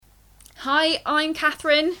Hi, I'm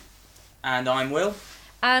Catherine. And I'm Will.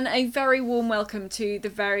 And a very warm welcome to the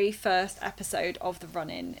very first episode of The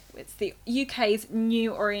Run-In. It's the UK's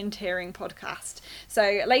new orienteering podcast.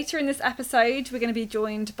 So later in this episode, we're going to be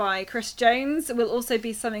joined by Kris Jones. We'll also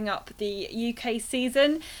be summing up the UK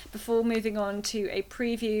season before moving on to a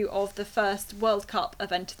preview of the first World Cup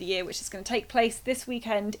event of the year, which is going to take place this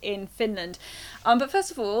weekend in Finland. But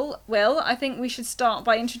first of all, Will, I think we should start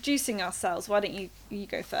by introducing ourselves. Why don't you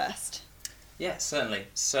go first? Yeah, certainly.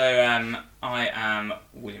 So I am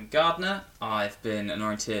William Gardner. I've been an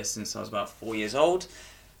orienteer since I was about 4 years old.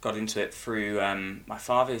 Got into it through my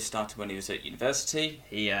father, who started when he was at university.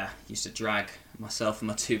 He used to drag myself and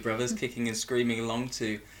my two brothers kicking and screaming along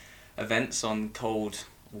to events on cold,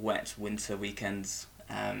 wet winter weekends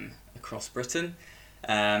across Britain.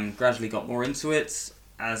 Gradually got more into it.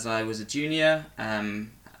 As I was a junior,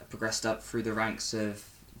 progressed up through the ranks of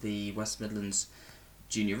the West Midlands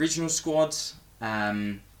junior regional squad,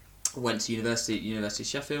 went to University of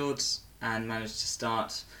Sheffield and managed to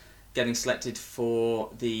start getting selected for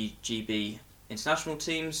the GB international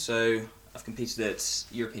teams. So I've competed at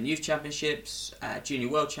European Youth Championships, Junior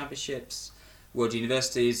World Championships, World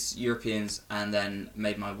Universities, Europeans, and then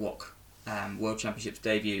made my WOC World Championships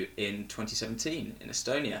debut in 2017 in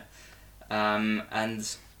Estonia.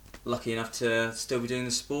 And lucky enough to still be doing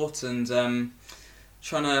the sport and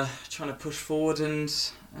trying to push forward and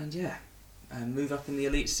move up in the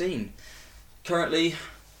elite scene. Currently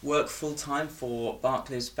work full time for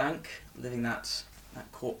Barclays Bank, living that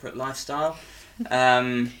corporate lifestyle,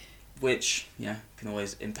 which can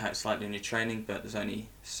always impact slightly on your training. But there's only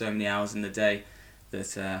so many hours in the day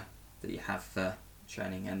that you have for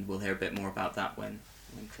training, and we'll hear a bit more about that when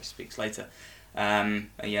Kris speaks later.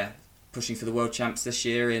 Pushing for the World Champs this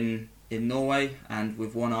year in Norway, and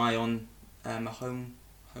with one eye on a home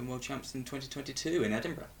World Champs in 2022 in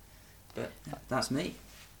Edinburgh. But that's me.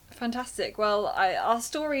 Fantastic. Well, our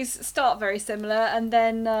stories start very similar and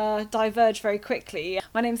then diverge very quickly.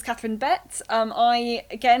 My name's Catherine Bett. I,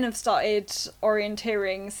 again, have started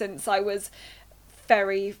orienteering since I was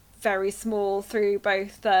very, very small through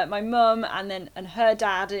both my mum and her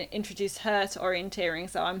dad introduced her to orienteering.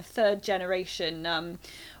 So I'm third generation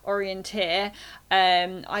orienteer.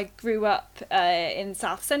 I grew up in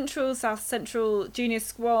South Central junior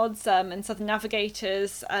squads and Southern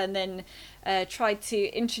Navigators, and then tried to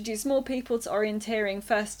introduce more people to orienteering,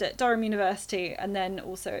 first at Durham University and then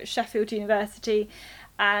also at Sheffield University.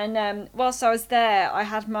 And whilst I was there, I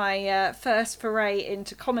had my first foray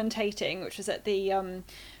into commentating, which was at the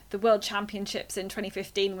World Championships in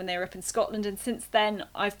 2015 when they were up in Scotland, and since then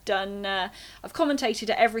I've commentated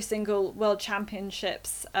at every single World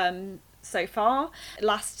Championships so far.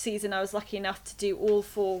 Last season I was lucky enough to do all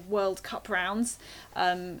 4 World Cup rounds.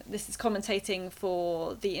 This is commentating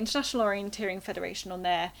for the International Orienteering Federation on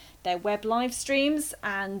their web live streams,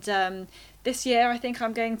 and this year I think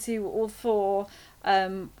I'm going to all 4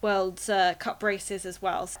 World Cup races as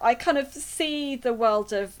well. So I kind of see the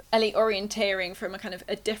world of elite orienteering from a kind of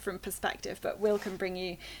a different perspective, but Will can bring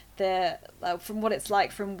you from what it's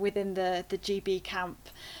like from within the GB camp.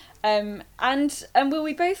 And Will,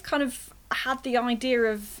 we both kind of had the idea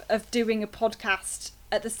of doing a podcast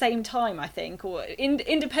at the same time, I think, or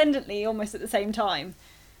independently almost at the same time.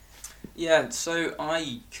 Yeah, so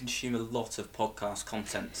I consume a lot of podcast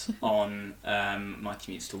content on my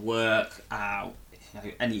commutes to work,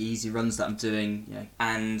 any easy runs that I'm doing,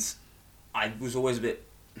 and I was always a bit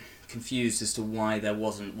confused as to why there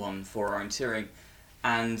wasn't one for orienteering.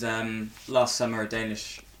 And last summer, a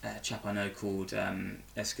Danish chap I know called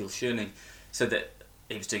Eskil Schøning said that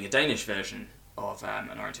he was doing a Danish version of an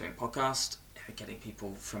orienteering podcast, getting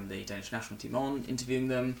people from the Danish national team on, interviewing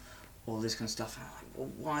them, all this kind of stuff. And I'm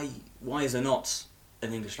like, well, why is there not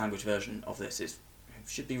an English language version of this? It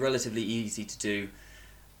should be relatively easy to do.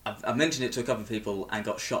 I mentioned it to a couple of people and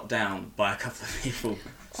got shot down by a couple of people,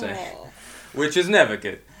 which is never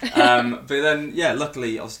good. But then,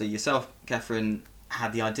 luckily, obviously yourself, Catherine,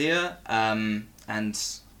 had the idea and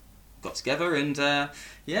got together, and I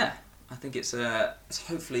think it's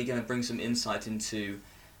hopefully going to bring some insight into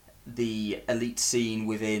the elite scene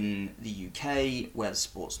within the UK, where the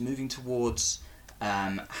sport's moving towards,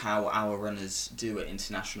 how our runners do at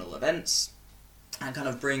international events, and kind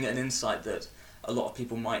of bring an insight that a lot of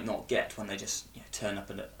people might not get when they just turn up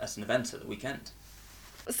at an event at the weekend.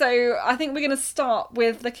 So I think we're going to start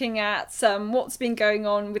with looking at what's been going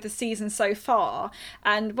on with the season so far.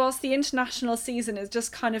 And whilst the international season is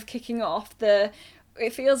just kind of kicking off, it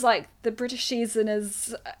feels like the British season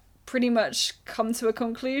is pretty much come to a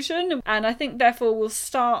conclusion. And I think therefore we'll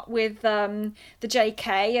start with the JK,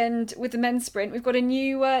 and with the men's sprint we've got a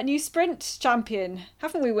new sprint champion,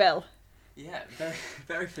 haven't we, Will? Yeah, very,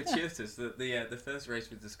 very fortuitous that the first race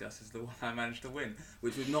we discussed is the one I managed to win,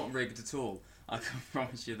 which was not rigged at all. I can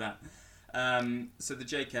promise you that. So the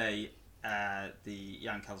JK, the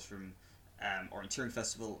Jan Kalstrom Orienteering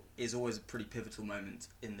Festival, is always a pretty pivotal moment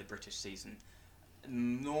in the British season.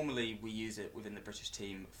 Normally we use it within the British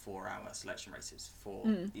team for our selection races, for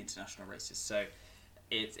the international races. So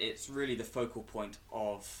it's really the focal point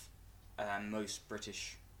of most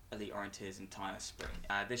British elite orienteers' entire spring.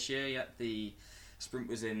 This year, the sprint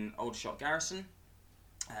was in Aldershot Garrison,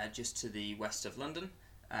 just to the west of London.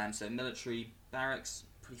 So military barracks,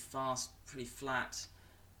 pretty fast, pretty flat,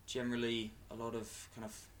 generally a lot of kind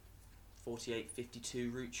of 48,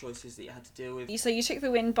 52 route choices that you had to deal with. So you took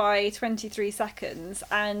the win by 23 seconds,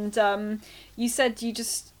 and you said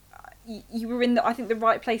you were in the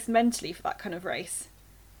right place mentally for that kind of race.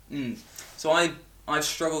 So I've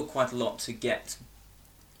struggled quite a lot to get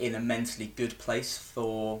in a mentally good place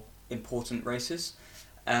for important races,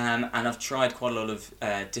 and I've tried quite a lot of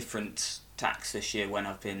different tacks this year when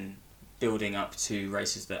I've been building up to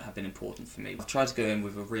races that have been important for me. I've tried to go in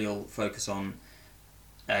with a real focus on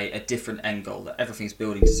a different end goal, that everything's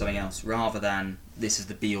building to something else, rather than this is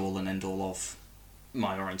the be-all and end-all of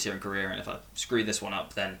my orienteering career, and if I screw this one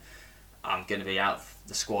up then I'm going to be out of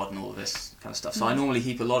the squad and all of this kind of stuff. So I normally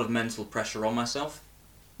heap a lot of mental pressure on myself.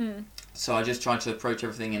 So I just try to approach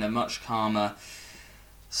everything in a much calmer,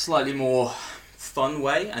 slightly more fun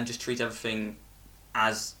way, and just treat everything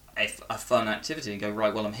as a fun activity and go,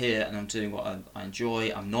 right, well, I'm here and I'm doing what I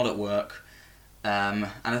enjoy, I'm not at work. And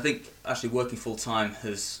I think actually working full time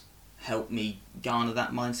has helped me garner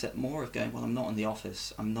that mindset more of going, well, I'm not in the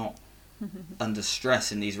office, I'm not under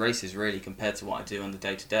stress in these races really compared to what I do on the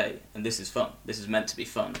day to day, and this is fun. This is meant to be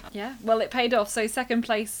fun. Yeah, well, it paid off. So second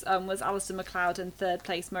place was Alistair McLeod, and third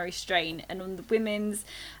place Murray Strain. And on the women's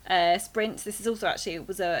sprint, this is also actually it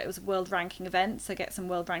was a world ranking event, so get some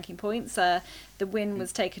world ranking points. The win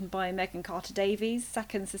was taken by Megan Carter-Davies,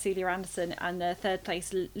 second Cecilia Anderson, and third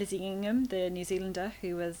place Lizzie Ingham, the New Zealander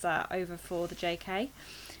who was over for the JK.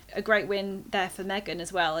 A great win there for Megan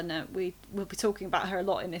as well, and we will be talking about her a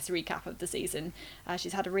lot in this recap of the season.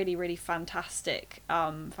 She's had a really, really fantastic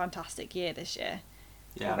year this year.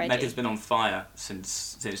 Yeah, already. Megan's been on fire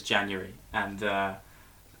since January, and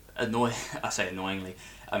annoyingly,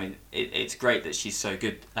 I mean, it's great that she's so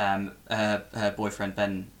good. Her boyfriend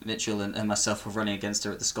Ben Mitchell and myself were running against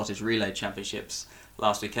her at the Scottish Relay Championships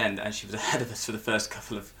last weekend, and she was ahead of us for the first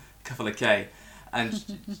couple of K. And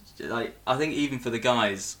I think even for the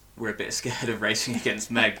guys, we're a bit scared of racing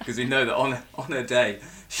against Meg, because we know that on her day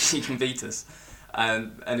she can beat us,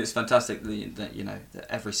 and it's fantastic that that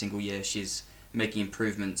every single year she's making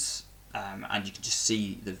improvements, and you can just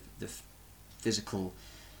see the physical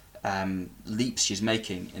leaps she's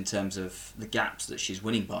making in terms of the gaps that she's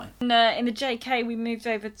winning by. In the JK, we moved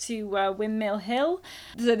over to Windmill Hill.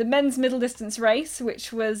 So the men's middle distance race,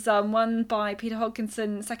 which was won by Peter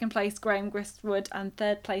Hodkinson, second place Graham Gristwood, and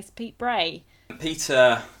third place Pete Bray.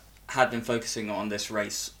 Peter had been focusing on this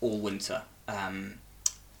race all winter.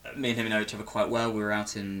 Me and him know each other quite well. We were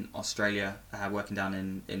out in Australia working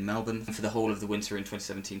down in Melbourne for the whole of the winter in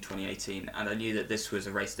 2017-2018, and I knew that this was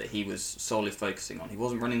a race that he was solely focusing on. He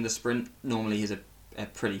wasn't running the sprint. Normally he's a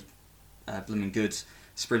pretty blooming good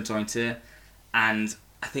sprint orienteer, and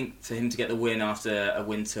I think for him to get the win after a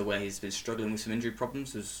winter where he's been struggling with some injury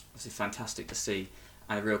problems was obviously fantastic to see,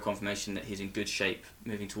 and a real confirmation that he's in good shape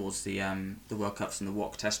moving towards the World Cups and the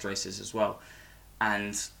WOC test races as well.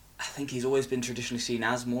 And I think he's always been traditionally seen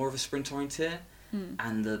as more of a sprint orienteer,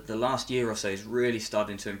 and the last year or so he's really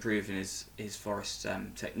starting to improve in his forest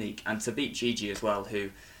technique, and to beat Gigi as well, who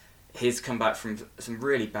he's come back from some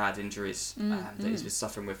really bad injuries that he's been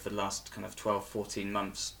suffering with for the last kind of 12-14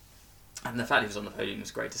 months, and the fact he was on the podium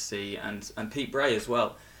was great to see. And Pete Bray as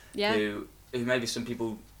well, who maybe some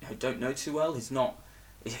people who don't know too well.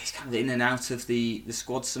 He's kind of in and out of the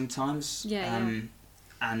squad sometimes, and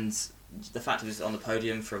the fact he was on the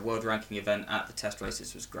podium for a world ranking event at the test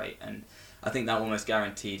races was great, and I think that almost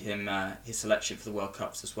guaranteed him his selection for the World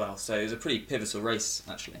Cups as well. So it was a pretty pivotal race,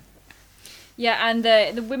 actually. Yeah, and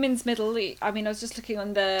the women's middle, I mean, I was just looking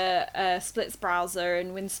on the splits browser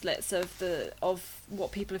and win splits of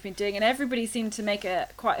what people have been doing, and everybody seemed to make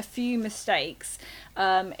quite a few mistakes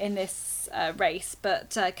in this race.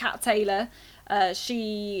 But Kat Taylor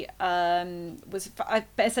She was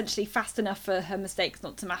essentially fast enough for her mistakes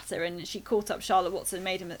not to matter, and she caught up Charlotte Watson,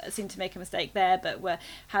 seemed to make a mistake there, but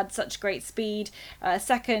had such great speed.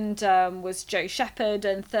 Second was Jo Shepherd,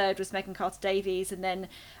 and third was Megan Carter-Davies, and then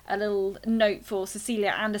a little note for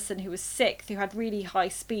Cecilia Anderson, who was sixth, who had really high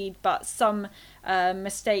speed, but some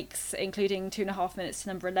mistakes, including 2.5 minutes to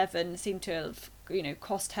number 11, seemed to have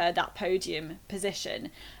cost her that podium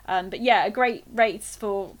position. But yeah, a great race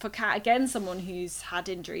for Kat, again, someone who's had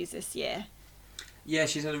injuries this year. Yeah,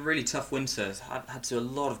 she's had a really tough winter, had to do a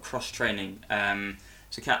lot of cross training.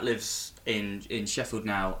 So Kat lives in Sheffield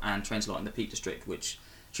now and trains a lot in the Peak District, which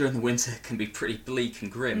during the winter can be pretty bleak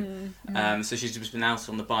and grim. So she's just been out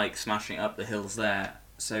on the bike smashing up the hills there,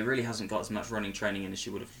 so really hasn't got as much running training in as she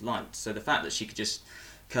would have liked. So the fact that she could just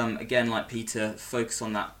come, again like Peter, focus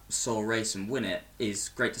on that sole race and win it is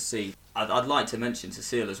great to see. I'd like to mention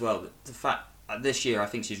Cecile as well, that the fact this year I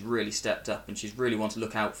think she's really stepped up and she's really one to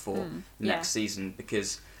look out for next season,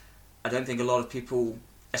 because I don't think a lot of people,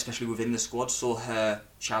 especially within the squad, saw her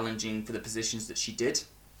challenging for the positions that she did.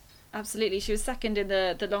 Absolutely, she was second in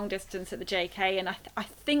the long distance at the JK, and I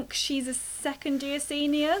think she's a second year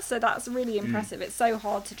senior, so that's really impressive. It's so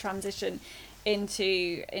hard to transition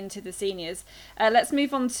into the seniors. Let's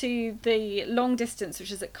move on to the long distance,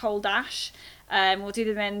 which is at Cold Ash. We'll do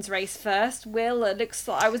the men's race first. Will, it looks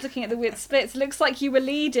like, I was looking at the splits, looks like you were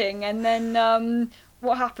leading, and then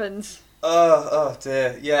what happened? Oh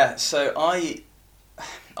dear, yeah. So I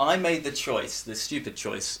made the stupid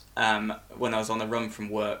choice, when I was on the run from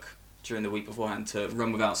work during the week beforehand, to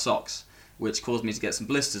run without socks, which caused me to get some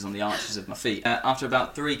blisters on the arches of my feet. After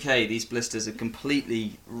about 3k, these blisters had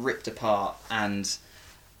completely ripped apart, and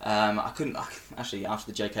I couldn't, actually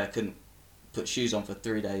after the JK, I couldn't put shoes on for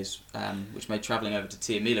 3 days, which made travelling over to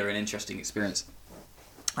Tiamila an interesting experience.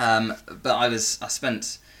 But I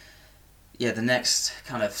spent the next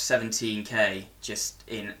kind of 17k just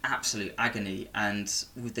in absolute agony, and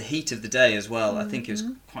with the heat of the day as well, I think it was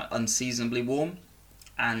quite unseasonably warm,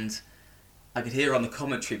 and I could hear on the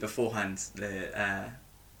commentary beforehand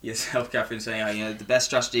yourself, Catherine, saying, the best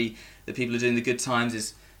strategy that people are doing the good times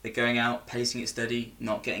is they're going out, pacing it steady,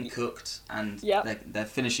 not getting cooked, and they're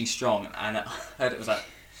finishing strong. And I heard it was like,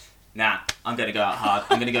 nah, I'm going to go out hard.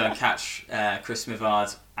 I'm going to go and catch Chris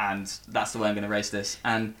Mivard, and that's the way I'm going to race this.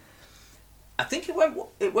 And I think it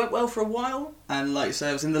went well for a while, and like you say,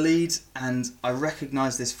 I was in the lead, and I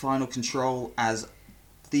recognised this final control as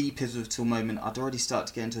the pivotal moment. I'd already started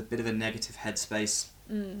to get into a bit of a negative headspace.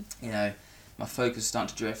 My focus was starting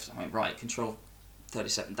to drift. I went, right, control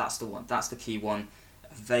 37, that's the one, that's the key one.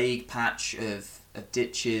 A vague patch of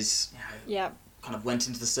ditches, kind of went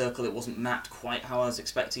into the circle. It wasn't mapped quite how I was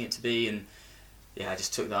expecting it to be, and I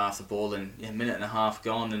just took that off the ball, and a minute and a half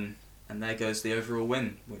gone, and there goes the overall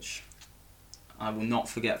win, which I will not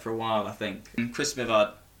forget for a while, I think. And Chris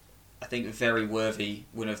Mivard, I think, a very worthy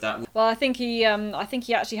winner of that. Well, I think he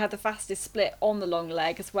actually had the fastest split on the long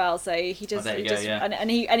leg as well. So he just, and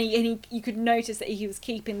he you could notice that he was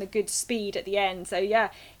keeping the good speed at the end. So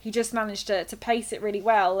he just managed to pace it really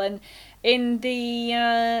well. And in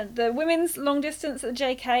the women's long distance at the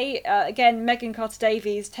JK, again, Megan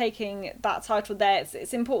Carter-Davies taking that title there.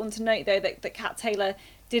 It's important to note though that Kat Taylor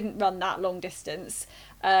didn't run that long distance.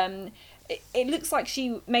 It looks like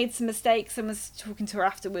she made some mistakes, and was talking to her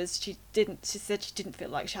afterwards. She said she didn't feel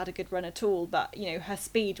like she had a good run at all, but her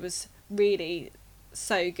speed was really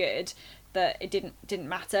so good that it didn't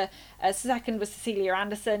matter. Second was Cecilia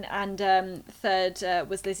Anderson, and third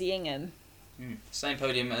was Lizzie Ingham. Same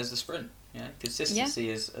podium as the sprint. Consistency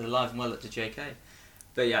is alive and well at the JK.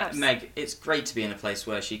 But Meg, it's great to be in a place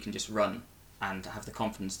where she can just run and have the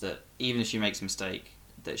confidence that even if she makes a mistake,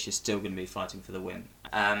 that she's still going to be fighting for the win.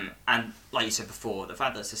 And like you said before, the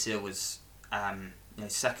fact that Cecile was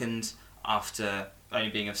second after only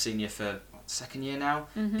being a senior for second year now,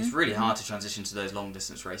 it's really hard to transition to those long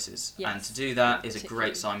distance races. Yes, and to do that is a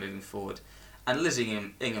great sign moving forward. And Liz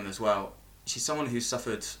Ingham as well, she's someone who's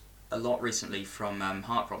suffered a lot recently from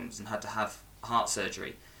heart problems and had to have heart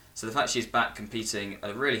surgery. So the fact she's back competing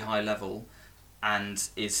at a really high level and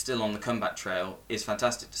is still on the comeback trail is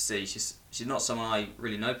fantastic to see. She's not someone I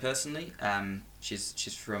really know personally.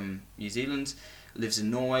 She's from New Zealand, lives in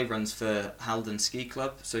Norway, runs for Halden Ski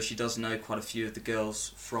Club, so she does know quite a few of the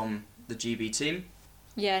girls from the GB team.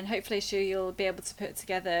 Yeah, and hopefully you'll be able to put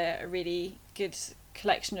together a really good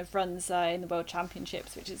collection of runs in the World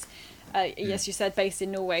Championships, which is, as you said, based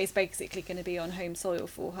in Norway, is basically going to be on home soil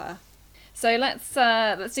for her. So let's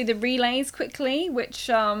do the relays quickly, which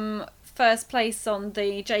first place on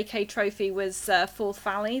the JK Trophy was Forth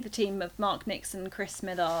Valley, the team of Mark Nixon, Chris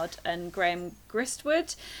Millard and Graham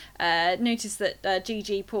Gristwood. Noticed that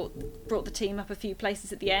Gigi brought the team up a few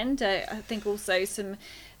places at the end. I think also some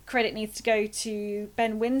credit needs to go to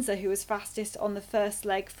Ben Windsor, who was fastest on the first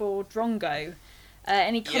leg for Drongo.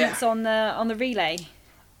 Any comments on the relay?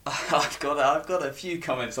 I've got a few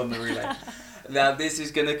comments on the relay. Now this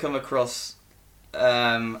is going to come across,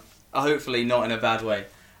 hopefully not in a bad way.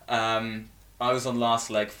 I was on last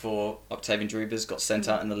leg for Octavian Drubers, got sent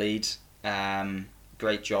out in the lead.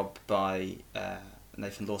 Great job by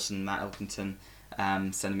Nathan Lawson, Matt Elkington,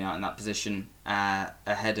 sending me out in that position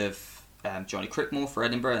ahead of Johnny Crickmore for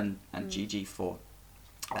Edinburgh and Gigi for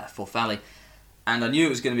Valley. And I knew it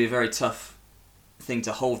was going to be a very tough thing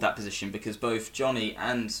to hold that position because both Johnny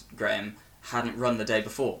and Graham hadn't run the day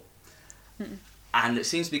before. And it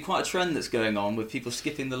seems to be quite a trend that's going on with people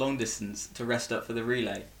skipping the long distance to rest up for the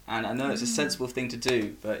relay. And I know it's a sensible thing to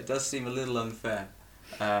do, but it does seem a little unfair.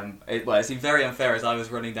 It seemed very unfair as I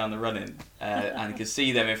was running down the run-in and could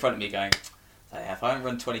see them in front of me going, if I hadn't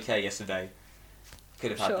run 20k yesterday,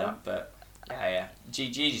 could have had that. But yeah.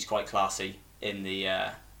 Gigi's quite classy in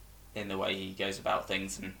the way he goes about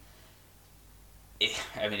things. And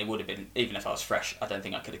it would have been, even if I was fresh, I don't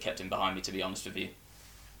think I could have kept him behind me, to be honest with you.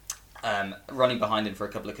 Running behind him for a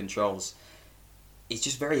couple of controls, he's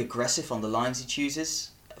just very aggressive on the lines he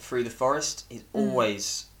chooses through the forest. He's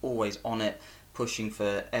always on it, pushing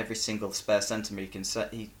for every single spare centimetre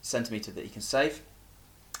that he can save.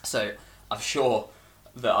 So I'm sure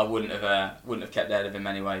that I wouldn't have kept ahead of him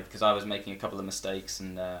anyway, because I was making a couple of mistakes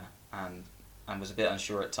and was a bit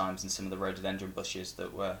unsure at times in some of the rhododendron bushes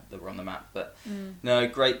that were on the map. But no,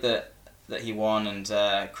 great that he won, and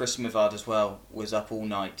Chris Mivard as well was up all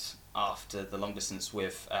night after the long distance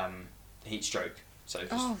with heat stroke, so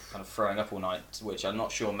just kind of throwing up all night, which I'm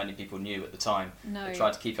not sure many people knew at the time. No. They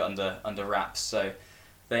tried to keep it under wraps, so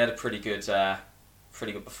they had a pretty good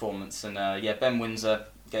performance. And Ben Windsor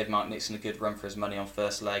gave Mark Nixon a good run for his money on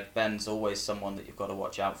first leg. Ben's always someone that you've got to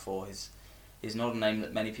watch out for. He's not a name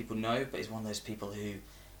that many people know, but he's one of those people who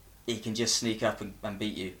he can just sneak up and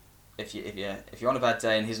beat you. If you're on a bad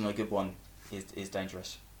day and he's on a good one, he's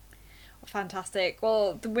dangerous. Fantastic.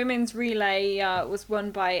 Well, the women's relay was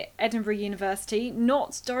won by Edinburgh University,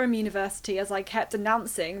 not Durham University, as I kept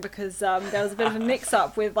announcing, because there was a bit of a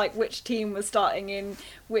mix-up with which team was starting in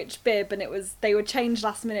which bib, and they were changed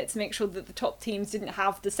last minute to make sure that the top teams didn't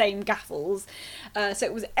have the same gaffles. So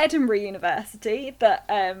it was Edinburgh University that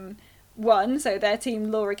won. So their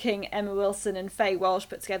team, Laura King, Emma Wilson and Faye Welsh,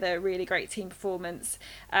 put together a really great team performance.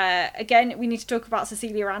 Again, we need to talk about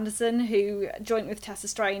Cecilia Anderson, who, joint with Tessa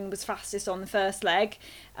Strain, was fastest on the first leg.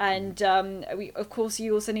 And you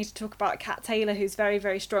also need to talk about Kat Taylor, who's very,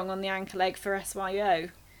 very strong on the anchor leg for SYO.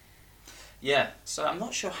 Yeah, so I'm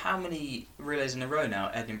not sure how many relays in a row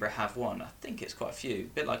now Edinburgh have won. I think it's quite a few,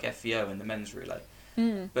 a bit like FVO in the men's relay.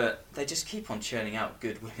 But they just keep on churning out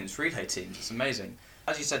good women's relay teams. It's amazing.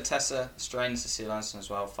 As you said, Tessa Strain, Cecilia Anderson as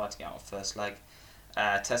well, fighting out on first leg.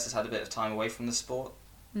 Tessa's had a bit of time away from the sport,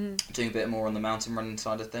 doing a bit more on the mountain running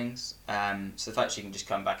side of things. So the fact she can just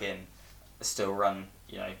come back in, still run,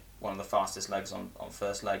 one of the fastest legs on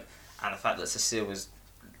first leg, and the fact that Cecilia was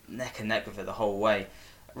neck and neck with her the whole way,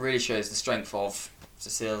 really shows the strength of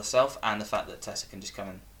Cecilia herself, and the fact that Tessa can just come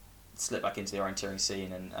and slip back into the orienteering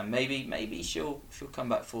scene, and maybe she'll come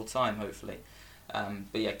back full time, hopefully.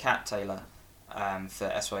 But yeah, Kat Taylor. For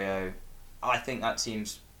SYO, I think that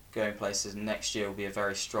team's going places. Next year will be a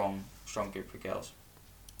very strong group of girls.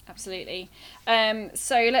 Absolutely.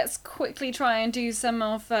 So let's quickly try and do some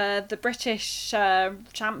of the British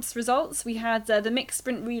champs results. We had the mixed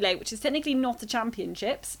sprint relay, which is technically not a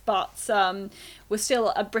championships, but was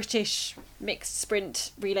still a British mixed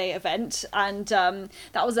sprint relay event, and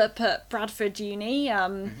that was up at Bradford Uni.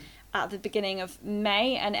 At the beginning of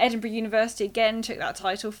May, and Edinburgh University again took that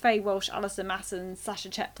title. Faye Walsh, Alison Masson, Sasha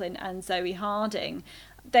Cheplin and Zoe Harding.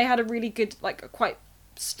 They had a really good, quite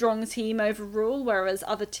strong team overall, whereas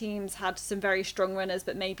other teams had some very strong runners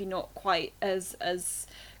but maybe not quite as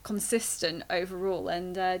consistent overall,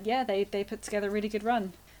 and they put together a really good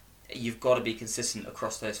run. You've got to be consistent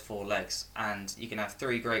across those four legs, and you can have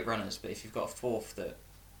three great runners, but if you've got a fourth that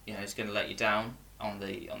is going to let you down on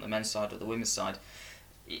the men's side or the women's side,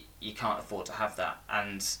 you can't afford to have that.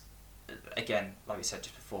 And again, like we said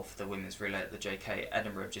just before, for the women's relay at the JK,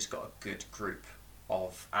 Edinburgh have just got a good group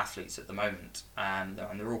of athletes at the moment, and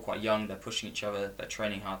they're all quite young. They're pushing each other, they're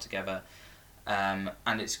training hard together, and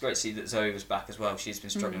it's great to see that Zoe was back as well. She's been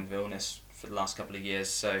struggling with illness for the last couple of years,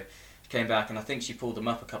 so came back, and I think she pulled them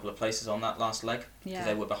up a couple of places on that last leg because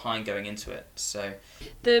they were behind going into it. So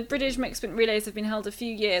the British mixed sprint relays have been held a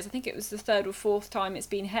few years. I think it was the third or fourth time it's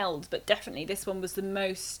been held, but definitely this one was the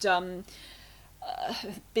most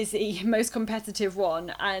busy, most competitive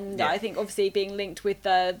one, and I think obviously being linked with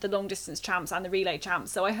the long distance champs and the relay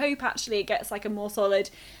champs. So I hope actually it gets like a more solid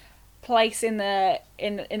place in the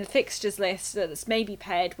fixtures list that's maybe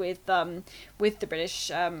paired with the British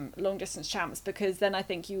long distance champs, because then I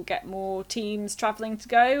think you get more teams travelling to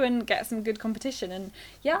go and get some good competition. And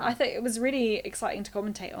I think it was really exciting to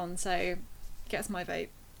commentate on, so gets my vote.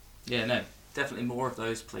 Yeah, no, definitely more of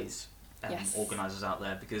those, please, Yes. organisers out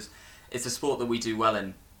there, because it's a sport that we do well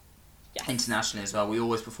in internationally as well. We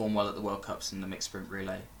always perform well at the World Cups in the mixed sprint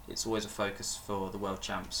relay. It's always a focus for the world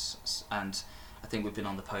champs, and I think we've been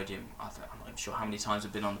on the podium. I'm not even sure how many times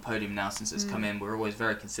we've been on the podium now since it's come in. We're always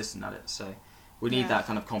very consistent at it, so we need that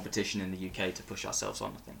kind of competition in the UK to push ourselves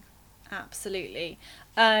on, I think. Absolutely.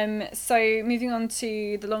 So moving on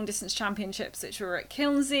to the long distance championships, which were at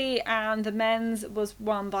Kilnsey, and the men's was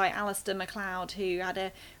won by Alistair McLeod, who had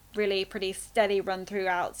a really pretty steady run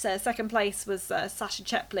throughout. Second place was Sasha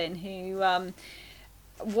Cheplin, who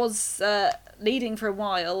was leading for a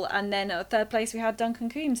while, and then at third place we had Duncan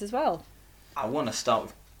Coombs as well. I want to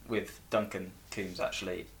start with Duncan Coombs,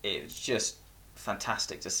 actually. It was just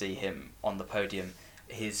fantastic to see him on the podium.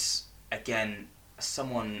 He's, again,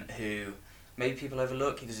 someone who maybe people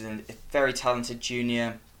overlook. He was a very talented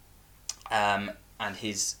junior, and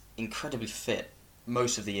he's incredibly fit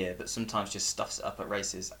most of the year, but sometimes just stuffs it up at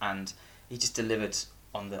races, and he just delivered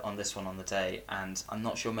on this one on the day, and I'm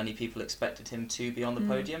not sure many people expected him to be on the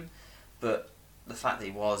podium, but the fact that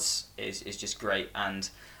he was is just great, and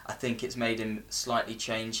I think it's made him slightly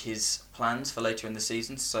change his plans for later in the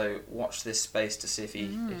season, so watch this space to see if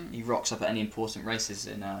he rocks up at any important races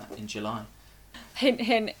in July. Hint,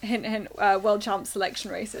 hint, hint, hint, world champ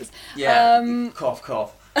selection races. Yeah, cough,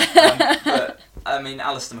 cough. But, I mean,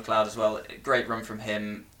 Alistair McLeod as well, great run from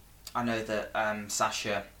him. I know that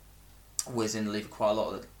Sasha was in the lead for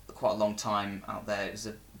quite a long time out there. It was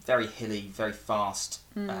a very hilly, very fast,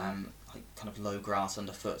 like kind of low grass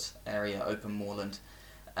underfoot area, open moorland.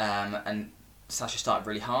 And Sasha started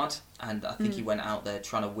really hard, and I think he went out there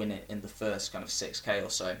trying to win it in the first kind of 6k or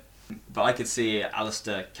so. But I could see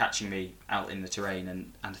Alistair catching me out in the terrain,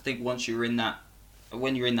 and I think once you're in that,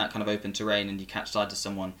 when you're in that kind of open terrain and you catch sight of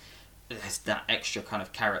someone, there's that extra kind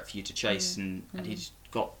of carrot for you to chase, and he's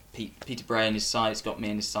got Peter Bray in his sights, got me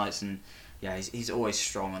in his sights, and he's always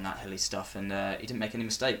strong on that hilly stuff, and he didn't make any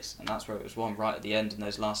mistakes, and that's where it was won right at the end in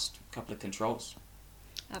those last couple of controls.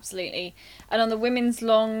 Absolutely. And on the women's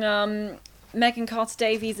long, Megan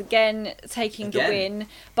Carter-Davies again taking the win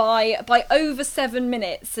by over 7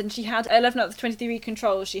 minutes, and she had 11 out of the 23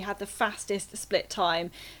 controls. She had the fastest split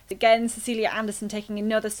time. Again, Cecilia Anderson taking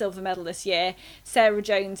another silver medal this year. Sarah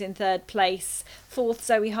Jones in third place. Fourth,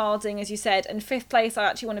 Zoe Harding, as you said. And fifth place, I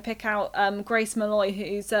actually want to pick out Grace Malloy,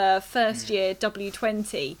 who's first year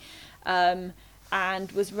W20,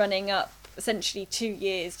 and was running up essentially 2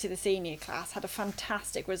 years to the senior class. Had a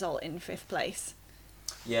fantastic result in fifth place.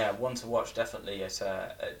 Yeah, one to watch definitely at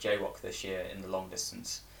JWOC this year in the long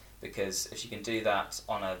distance, because if she can do that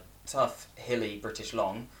on a tough, hilly British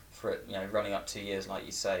long for running up 2 years, like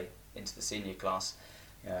you say, into the senior class,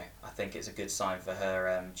 I think it's a good sign for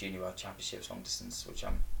her Junior World Championships long distance, which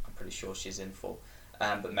I'm pretty sure she's in for.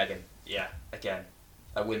 But Megan, again,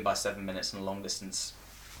 a win by 7 minutes on a long distance.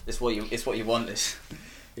 It's what you want.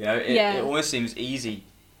 It almost seems easy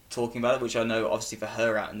talking about it, which I know obviously for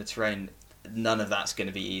her out in the terrain, none of that's going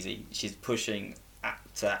to be easy. She's pushing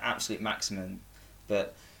to absolute maximum,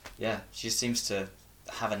 but she just seems to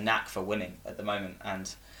have a knack for winning at the moment,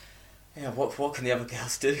 and what can the other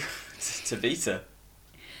girls do to beat her?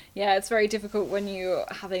 Yeah, it's very difficult when you're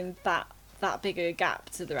having that bigger gap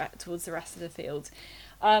towards the rest of the field.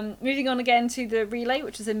 Moving on again to the relay,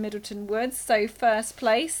 which was in Middleton Woods. So first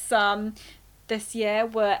place this year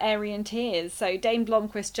were Arian Tears. So Dane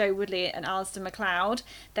Blomqvist, Joe Woodley and Alistair McLeod.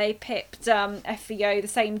 They pipped FVO, the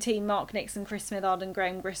same team, Mark Nixon, Chris Smithard and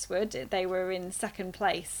Graham Griswood. They were in second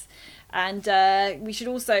place. And we should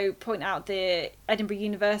also point out the Edinburgh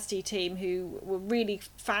University team, who were really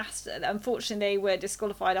fast. Unfortunately, they were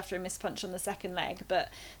disqualified after a missed punch on the second leg, but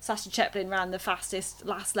Sasha Cheplin ran the fastest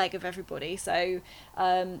last leg of everybody. So,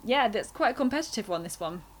 that's quite a competitive one, this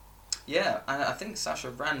one. Yeah, and I think Sasha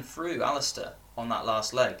ran through Alistair on that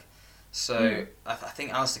last leg. So I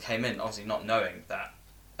think Alistair came in, obviously not knowing that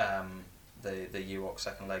the UWOC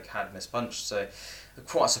second leg had mispunched. So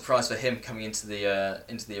quite a surprise for him coming into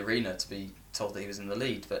the arena to be told that he was in the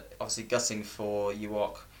lead. But obviously gutting for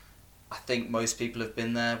UWOC I think most people have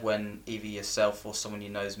been there when either yourself or someone you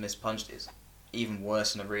know is mispunched. It's even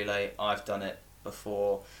worse in a relay. I've done it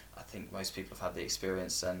before. I think most people have had the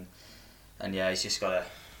experience, and yeah, he's just got to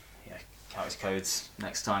count his codes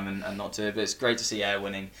next time and not do it. But it's great to see Air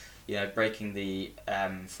winning, breaking the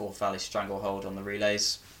Forth Valley stranglehold on the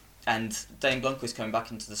relays. And Dane Blomqvist coming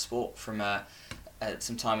back into the sport from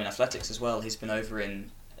some time in athletics as well. He's been over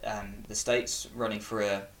in the States running for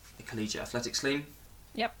a collegiate athletics team.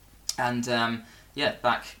 Yep. And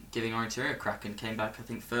back giving orienteering a crack, and came back I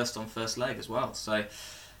think first on first leg as well. So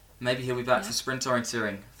maybe he'll be back for sprint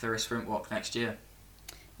orienteering for a sprint walk next year.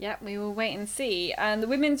 Yeah, we will wait and see. And the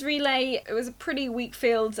women's relay, it was a pretty weak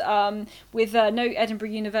field with no Edinburgh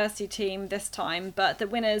University team this time, but the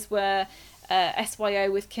winners were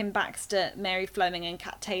SYO with Kim Baxter, Mary Fleming and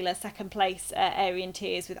Kat Taylor. Second place, Aryan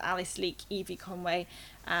Tears with Alice Leake, Evie Conway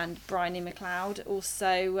and Bryony McLeod.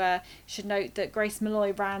 Also should note that Grace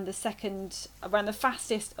Malloy ran the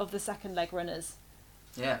fastest of the second leg runners.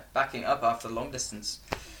 Yeah, backing up after long distance.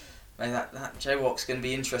 That J-Walk's going to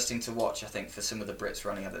be interesting to watch, I think, for some of the Brits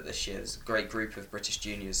running at it this year. There's a great group of British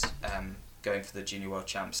juniors going for the Junior World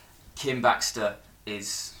Champs. Kim Baxter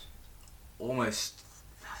is almost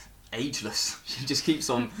ageless. She just keeps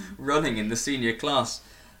on running in the senior class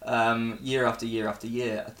year after year after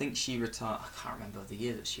year. I think she retired, I can't remember the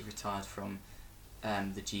year that she retired from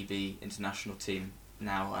the GB international team.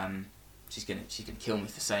 Now she's gonna kill me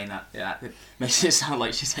for saying that. Yeah, it makes it sound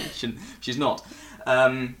like she's ancient. She's not.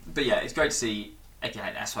 But yeah, it's great to see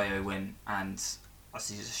again SYO win, and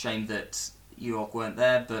obviously it's a shame that York weren't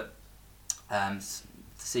there, but to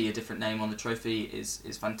see a different name on the trophy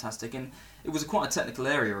is fantastic. And it was quite a technical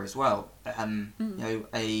area as well.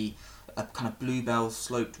 A kind of bluebell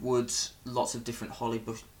sloped woods, lots of different holly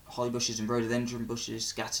bushes and rhododendron bushes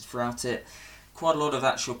scattered throughout it. Quite a lot of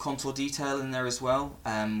actual contour detail in there as well,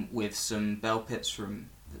 with some bell pits from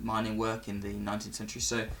mining work in the 19th century.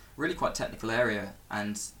 So really quite technical area,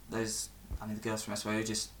 and the girls from SYO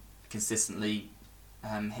just consistently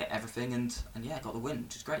hit everything and got the win,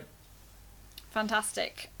 which is great.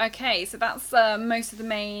 Fantastic. Okay, so that's most of the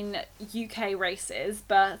main UK races,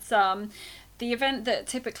 but the event that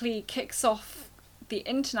typically kicks off the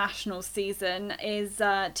international season is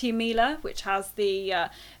Tiamila, which has the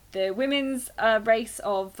women's race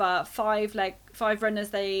of five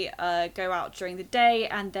runners. They go out during the day,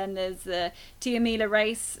 and then there's the Tiamila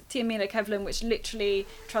race, Tiamila Kevlin, which literally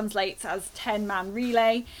translates as 10-man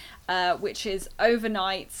relay, which is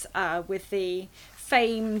overnight with the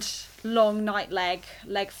famed long night leg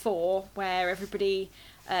 4, where everybody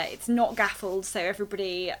it's not gaffled, so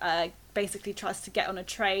everybody basically tries to get on a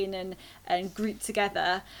train and group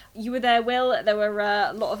together. You were there, Will. There were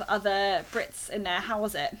a lot of other Brits in there. How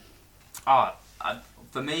was it?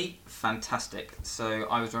 For me, fantastic. So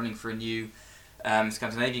I was running for a new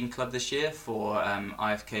Scandinavian club this year for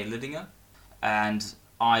IFK Lidingö, and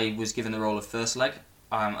I was given the role of first leg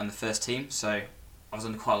and the first team. So I was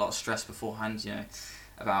under quite a lot of stress beforehand,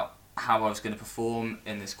 about how I was going to perform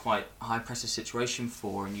in this quite high pressure situation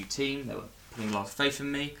for a new team. They were putting a lot of faith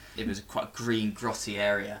in me. It was quite a green, grotty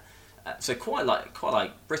area, so quite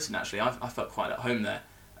like Britain actually. I felt quite at home there.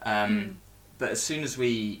 But as soon as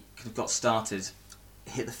we kind of got started,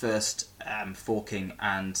 hit the first forking,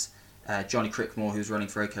 and Johnny Crickmore, who was running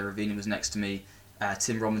for OK Ravina, was next to me.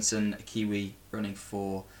 Tim Robinson, a Kiwi running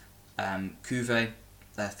for Cuvée,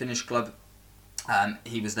 their Finnish club,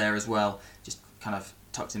 he was there as well, just kind of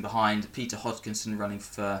tucked in behind. Peter Hodgkinson running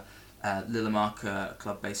for Lillemark, a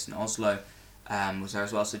club based in Oslo, was there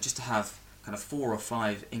as well. So just to have kind of 4 or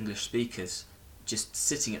 5 English speakers just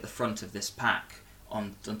sitting at the front of this pack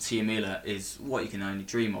on Tiamila is what you can only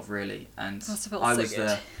dream of, really. And I was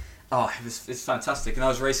there. Oh, it's fantastic. And I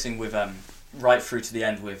was racing with right through to the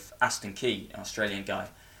end with Aston Key, an Australian guy,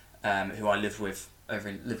 who I lived with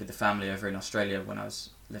the family over in Australia when I was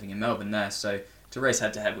living in Melbourne there. So to race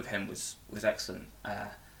head to head with him was excellent.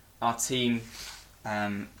 Our team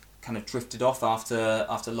kind of drifted off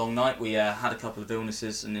after long night. We had a couple of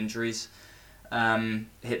illnesses and injuries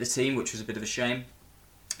hit the team, which was a bit of a shame.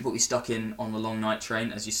 But we stuck in on the long night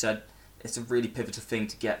train. As you said, it's a really pivotal thing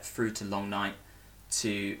to get through to long night,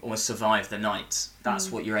 to almost survive the night.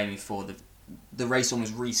 That's what you're aiming for. The race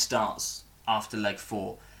almost restarts after leg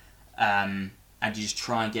 4, and you just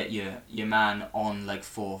try and get your man on leg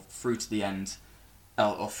 4 through to the end,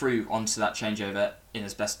 or through onto that changeover in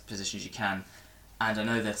as best position as you can. And I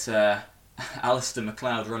know that Alistair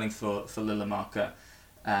McLeod, running for Lillemark,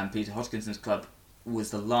 Peter Hodgkinson's club, was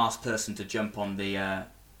the last person to jump on the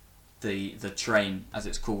train, as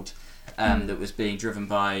it's called, that was being driven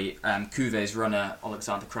by Cuvé's runner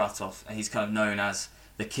Alexander Kratov. And he's kind of known as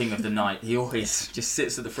the king of the night. He always just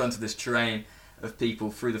sits at the front of this train of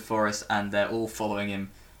people through the forest, and they're all following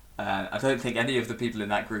him. I don't think any of the people in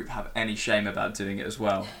that group have any shame about doing it as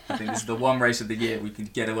well. I think this is the one race of the year we can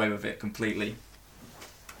get away with it completely.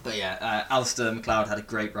 But yeah, Alistair McLeod had a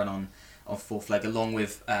great run on fourth leg, along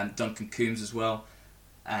with Duncan Coombs as well.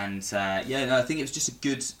 And I think it was just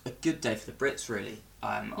a good day for the Brits, really,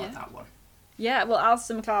 on that one. Yeah, well,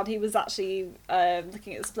 Alistair McLeod, he was actually,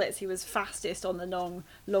 looking at the splits, he was fastest on the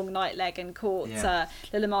long night leg and caught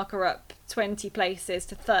Lillemarker up 20 places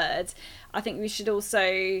to third. I think we should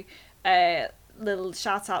also, little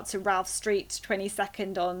shout out to Ralph Street,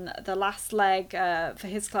 22nd on the last leg for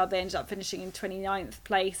his club. They ended up finishing in 29th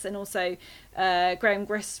place. And also Graham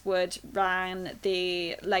Gristwood ran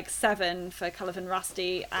the leg 7 for Cullivan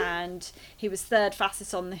Rusty, and he was third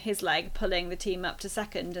fastest on his leg, pulling the team up to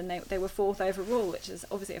second, and they were fourth overall, which is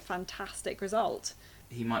obviously a fantastic result.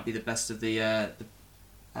 He might be the best of the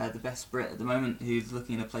best Brit at the moment who's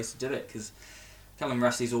looking in a place to do it, because Cullivan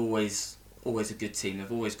Rusty's always a good team.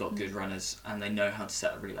 They've always got good runners, and they know how to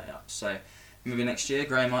set a relay up. So maybe next year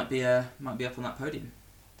Graham might be up on that podium.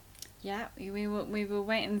 Yeah, we will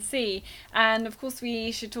wait and see. And of course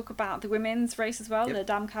we should talk about the women's race as well. Yep.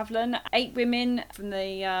 The Damkavlen. 8 women from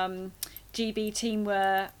the GB team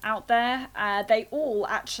were out there. They all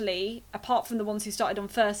actually, apart from the ones who started on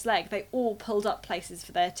first leg, they all pulled up places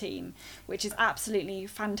for their team, which is absolutely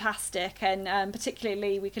fantastic. And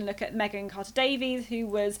particularly we can look at Megan Carter-Davies, who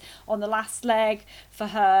was on the last leg for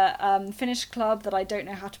her Finnish club that I don't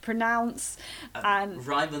know how to pronounce. And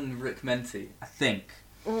Ryman Rikmenti, I think.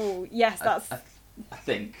 Oh, yes, that's... I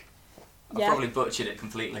think. I probably butchered it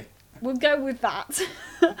completely. We'll go with that.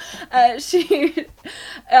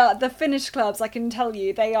 The Finnish clubs, I can tell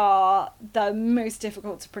you, they are the most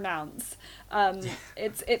difficult to pronounce.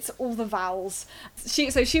 It's all the vowels. She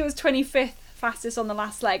was 25th fastest on the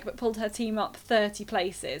last leg, but pulled her team up 30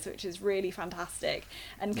 places, which is really fantastic.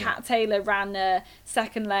 And Kat Taylor ran a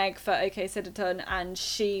second leg for OK Sidderton, and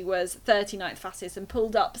she was 39th fastest and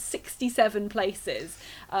pulled up 67 places.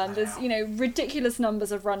 There's ridiculous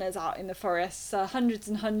numbers of runners out in the forests, hundreds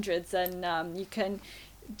and hundreds, and you can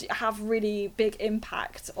have really big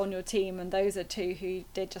impact on your team, and those are 2 who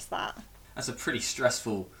did just that. That's a pretty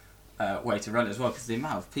stressful way to run it as well, because the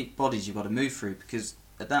amount of peak bodies you've got to move through, because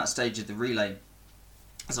at that stage of the relay,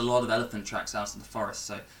 there's a lot of elephant tracks out in the forest,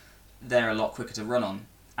 so they're a lot quicker to run on.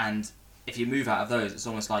 And if you move out of those, it's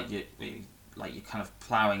almost like you're kind of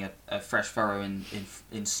ploughing a fresh furrow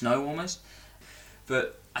in snow almost.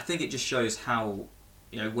 But I think it just shows how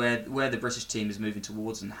where the British team is moving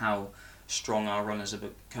towards and how strong our runners are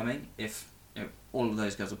becoming. If all of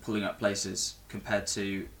those guys are pulling up places compared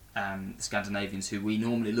to the Scandinavians, who we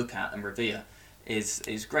normally look at and revere,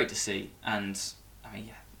 is great to see. And I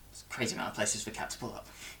mean, it's a crazy amount of places for Kat to pull up.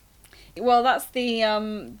 Well, that's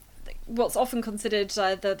the what's often considered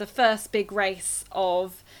the first big race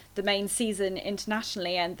of the main season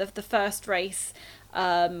internationally, and the first race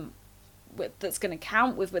that's going to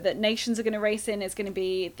count with that nations are going to race in is going to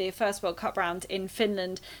be the first World Cup round in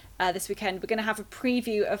Finland this weekend. We're going to have a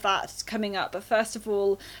preview of that coming up, but first of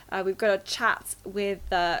all we've got a chat with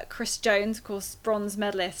Kris Jones, of course bronze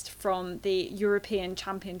medalist from the European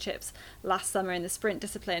Championships last summer in the sprint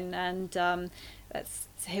discipline, and let's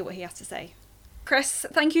hear what he has to say. Kris,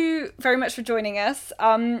 thank you very much for joining us.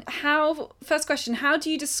 First question, how do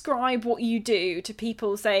you describe what you do to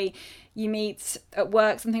people, say, you meet at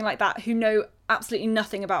work, something like that, who know absolutely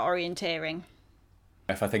nothing about orienteering?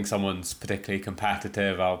 If I think someone's particularly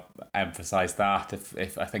competitive, I'll emphasise that.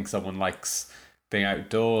 If I think someone likes being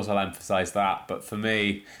outdoors, I'll emphasise that. But for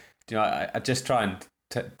me, I just try and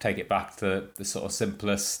take it back to the sort of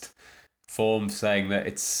simplest form, saying that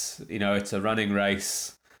it's a running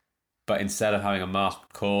race, but instead of having a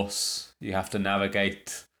marked course, you have to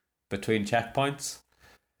navigate between checkpoints.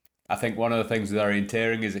 I think one of the things with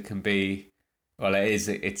orienteering is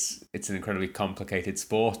it's an incredibly complicated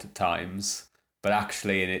sport at times, but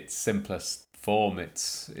actually in its simplest form,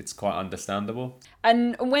 it's quite understandable.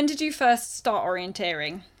 And when did you first start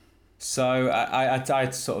orienteering? So I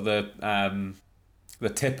sort of the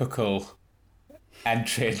typical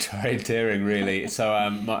entry into orienteering, really. So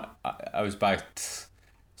I was about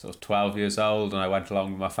sort of 12 years old, and I went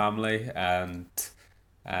along with my family, and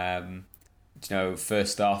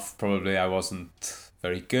first off, probably I wasn't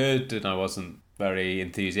very good and I wasn't very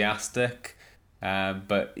enthusiastic,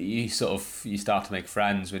 but you start to make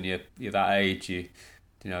friends when you're that age,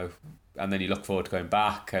 and then you look forward to going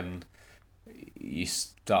back, and you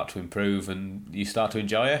start to improve and you start to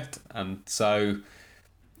enjoy it. And so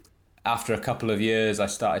after a couple of years, I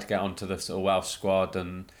started to get onto the sort of Welsh squad,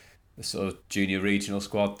 and the sort of junior regional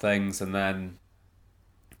squad things, and then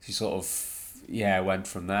she sort of went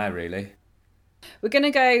from there really. We're going to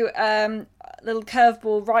go a little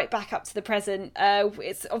curveball right back up to the present.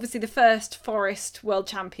 It's obviously the first Forest World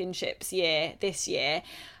Championships year this year.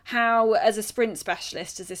 How, as a sprint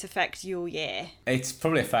specialist, does this affect your year? It's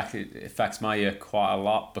probably affects my year quite a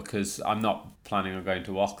lot because I'm not planning on going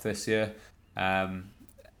to WOC this year.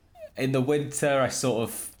 In the winter, I sort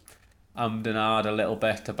of and ahed a little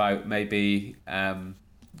bit about maybe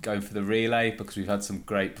going for the relay because we've had some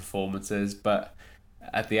great performances, but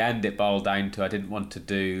at the end it boiled down to I didn't want to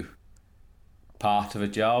do part of a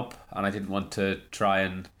job and I didn't want to try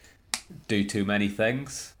and do too many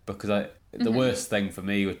things because the worst thing for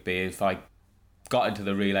me would be if I got into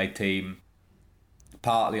the relay team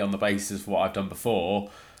partly on the basis of what I've done before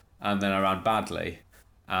and then I ran badly.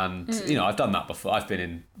 And I've done that before. I've been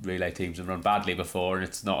in relay teams and run badly before, and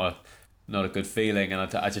it's not a good feeling.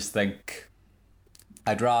 And I just think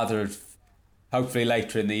I'd rather hopefully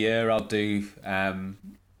later in the year I'll do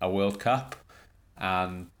a World Cup,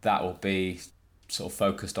 and that will be sort of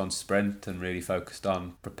focused on sprint and really focused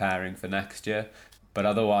on preparing for next year. But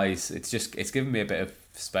otherwise, it's given me a bit of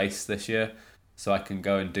space this year, so I can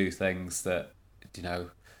go and do things that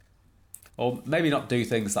or maybe not do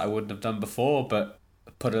things that I wouldn't have done before, but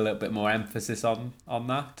put a little bit more emphasis on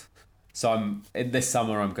that. So this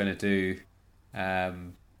summer I'm going to do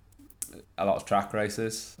a lot of track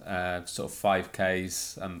races, sort of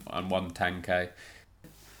 5Ks and one 10K.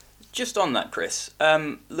 Just on that, Kris,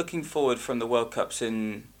 looking forward from the World Cups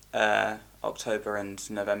in October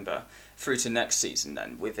and November through to next season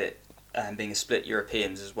then, with it being a split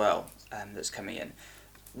Europeans as well that's coming in,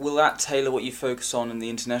 will that tailor what you focus on in the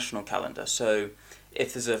international calendar? So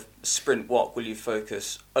if there's a sprint WOC, will you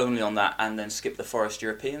focus only on that and then skip the Forest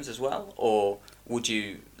Europeans as well? Or would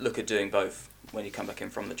you look at doing both when you come back in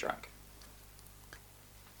from the track?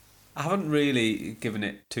 I haven't really given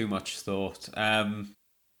it too much thought.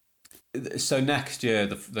 So next year,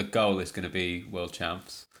 the goal is going to be World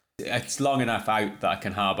Champs. It's long enough out that I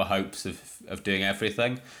can harbour hopes of doing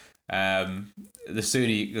everything.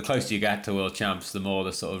 The closer you get to World Champs, the more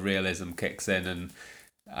the sort of realism kicks in, and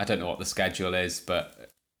I don't know what the schedule is, but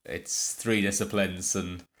it's 3 disciplines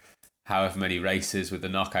and however many races with the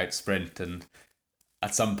knockout sprint, and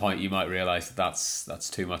at some point you might realise that's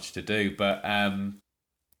too much to do. But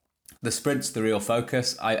the sprint's the real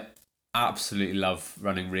focus. I absolutely love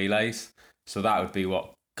running relays, so that would be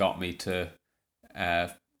what got me to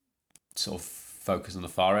sort of focus on the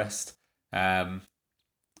Forest.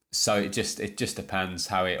 So it just depends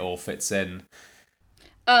how it all fits in.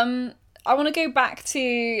 I want to go back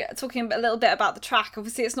to talking a little bit about the track.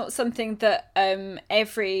 Obviously, it's not something that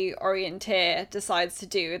every orienteer decides to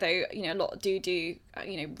do, though a lot do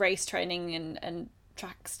race training and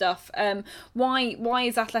track stuff. Why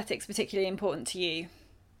is athletics particularly important to you?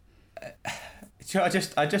 I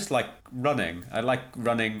just like running. I like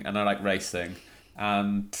running and I like racing,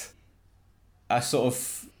 and I sort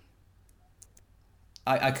of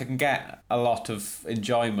I can get a lot of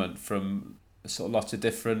enjoyment from sort of lots of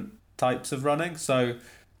different types of running. So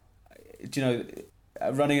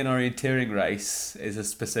running an orienteering race is a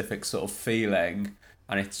specific sort of feeling,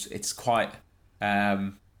 and it's quite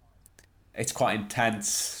intense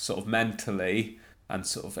sort of mentally and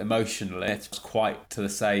sort of emotionally. It's quite to the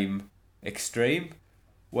same extreme,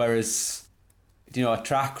 whereas a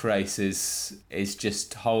track race is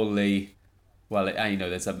just wholly, well,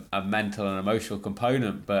 there's a mental and emotional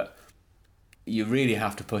component, but you really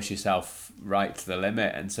have to push yourself right to the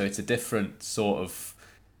limit, and so it's a different sort of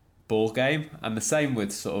ball game. And the same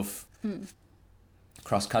with sort of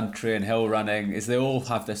cross country and hill running, is they all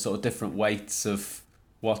have their sort of different weights of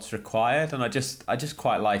what's required, and I just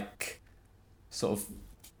quite like sort of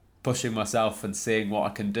pushing myself and seeing what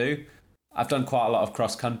I can do. I've done quite a lot of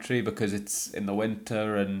cross country because it's in the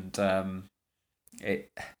winter, and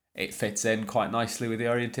it fits in quite nicely with the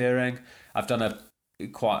orienteering. I've done a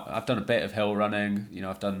bit of hill running.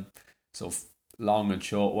 I've done sort of long and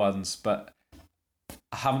short ones, but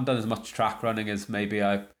I haven't done as much track running as maybe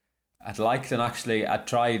I'd liked. And actually, I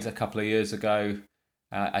tried a couple of years ago.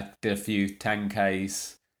 I did a few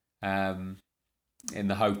 10Ks in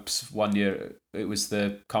the hopes. One year it was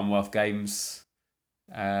the Commonwealth Games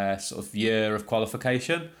sort of year of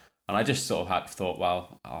qualification, and I just sort of thought,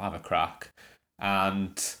 well, I'll have a crack,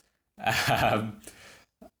 and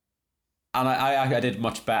I did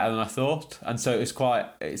much better than I thought, and so it's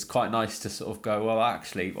quite nice to sort of go, well,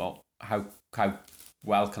 actually, how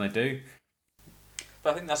well can I do? But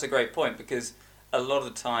I think that's a great point, because a lot of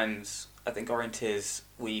the times I think orienteers,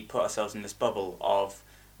 we put ourselves in this bubble of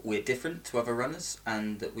we're different to other runners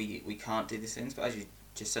and that we can't do these things. But as you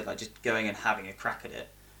just said, like just going and having a crack at it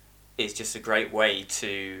is just a great way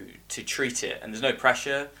to treat it. And there's no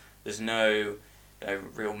pressure. There's no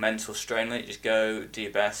real mental strain on it. You just go, do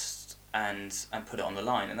your best, and put it on the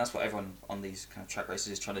line. And that's what everyone on these kind of track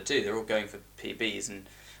races is trying to do. They're all going for PBs, and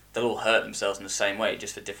they'll all hurt themselves in the same way,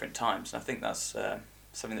 just for different times. And I think that's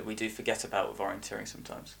something that we do forget about with orienteering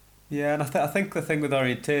sometimes. Yeah, and I think the thing with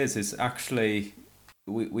orienteers is actually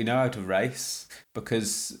we know how to race,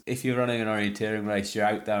 because if you're running an orienteering race, you're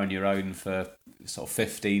out there on your own for sort of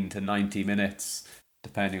 15 to 90 minutes,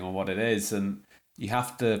 depending on what it is, and you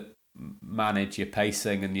have to manage your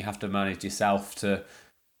pacing and you have to manage yourself to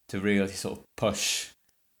really sort of push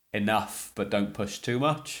enough but don't push too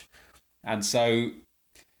much. And so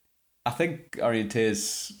I think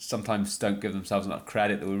orienteers sometimes don't give themselves enough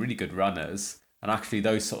credit that we're really good runners, and actually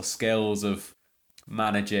those sort of skills of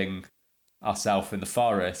managing ourselves in the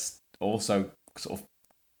forest also sort of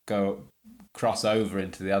cross over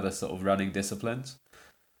into the other sort of running disciplines.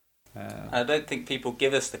 I don't think people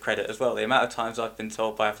give us the credit as well. The amount of times I've been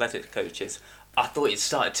told by athletics coaches, I thought you'd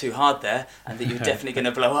started too hard there and that you're definitely going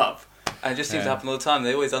to blow up. And it just seems to happen all the time.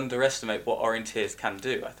 They always underestimate what orienteers can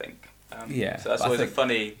do, I think. So that's always a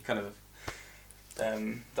funny kind of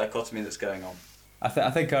dichotomy that's going on. I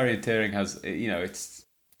think orienteering has, it's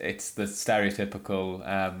the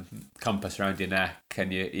stereotypical compass around your neck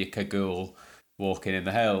and your cagoule walking in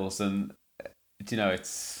the hills, and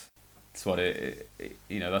it's what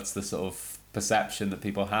that's the sort of perception that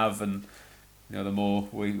people have, and the more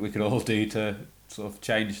we could all do to sort of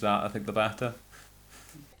change that, I think the better.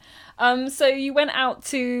 So you went out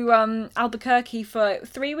to Albuquerque for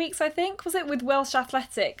 3 weeks, I think, was it, with Welsh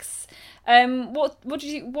Athletics? What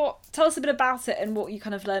tell us a bit about it and what you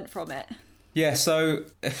kind of learnt from it. Yeah, so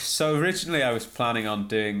originally I was planning on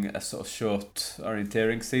doing a sort of short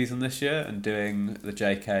orienteering season this year and doing the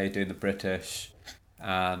JK, doing the British,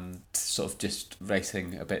 and sort of just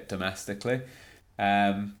racing a bit domestically.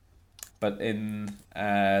 But in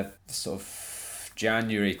sort of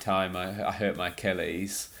January time, I hurt my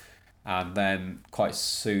Achilles, and then quite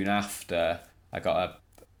soon after, I got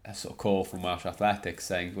a sort of call from Welsh Athletics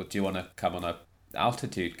saying, well, do you want to come on a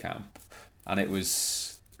altitude camp? And it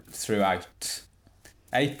was throughout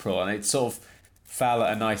April, and it sort of fell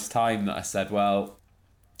at a nice time that I said, well,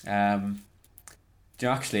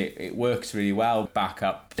 actually it works really well back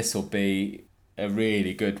up. This will be a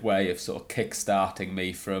really good way of sort of kick-starting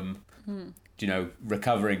me from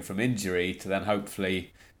recovering from injury to then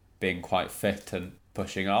hopefully being quite fit and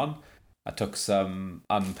pushing on. I took some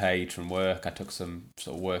unpaid from work, I took some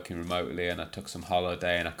sort of working remotely, and I took some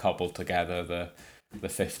holiday, and I cobbled together the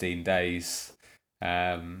 15 days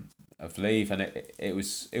of leave, and it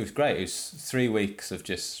was great. It was 3 weeks of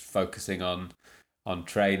just focusing on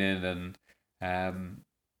training and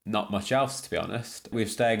not much else, to be honest. We were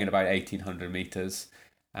staying in about 1,800 meters,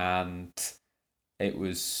 and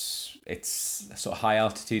it's a sort of high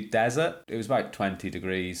altitude desert. It was about 20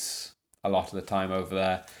 degrees a lot of the time over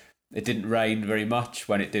there. It didn't rain very much.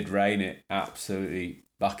 When it did rain, it absolutely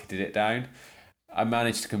bucketed it down. I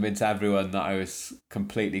managed to convince everyone that I was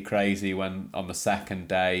completely crazy when on the second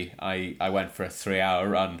day I went for a 3-hour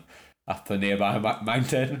run up a nearby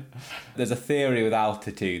mountain. There's a theory with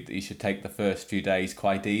altitude that you should take the first few days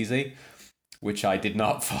quite easy, which I did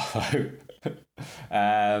not follow.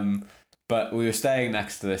 But we were staying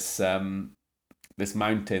next to this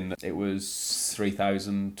mountain. It was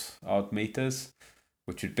 3,000 odd meters,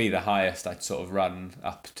 which would be the highest I'd sort of run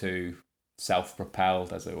up to,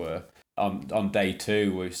 self-propelled as it were. On day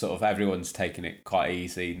 2, we sort of everyone's taking it quite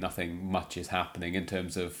easy. Nothing much is happening in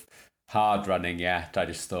terms of hard running yet. I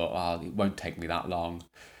just thought, it won't take me that long,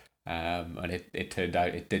 and it turned out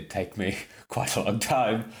it did take me quite a long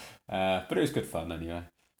time, but it was good fun anyway.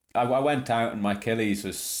 I went out and my Achilles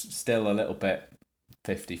was still a little bit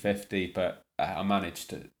 50-50, but I managed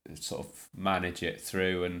to sort of manage it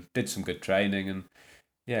through and did some good training, and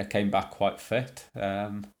came back quite fit.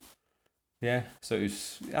 So it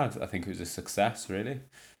was. I think it was a success, really.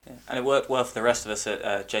 Yeah. And it worked well for the rest of us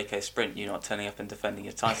at JK Sprint. You not turning up and defending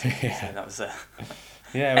your title. Yeah. So that was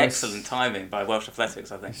excellent timing by Welsh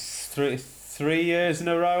Athletics, I think. 3 years in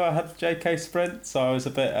a row I had JK Sprint, so I was a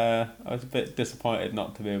bit disappointed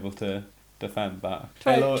not to be able to defend that.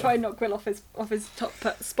 Try knock Will off his top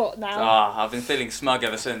spot now. I've been feeling smug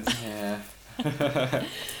ever since. Yeah.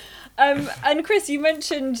 And Kris, you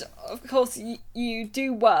mentioned, of course, you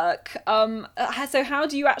do work. So how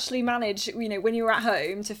do you actually manage, when you're at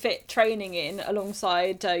home, to fit training in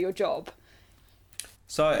alongside your job?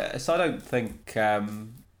 So I don't think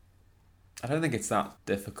it's that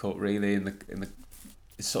difficult, really. In the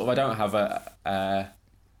sort of, I don't have a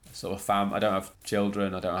sort of I don't have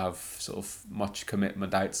children, I don't have sort of much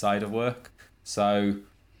commitment outside of work. So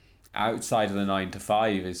outside of the 9 to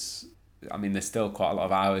 5 is, I mean, there's still quite a lot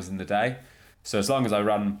of hours in the day. So as long as I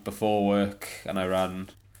run before work and I run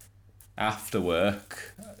after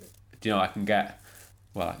work, I can get,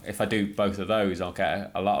 well, if I do both of those, I'll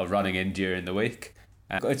get a lot of running in during the week.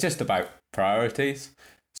 It's just about priorities.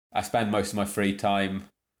 I spend most of my free time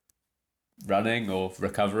running or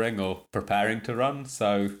recovering or preparing to run.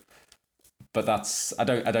 So, but I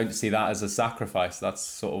don't see that as a sacrifice. That's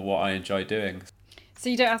sort of what I enjoy doing. So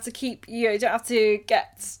you don't have to you don't have to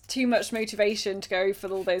get too much motivation to go for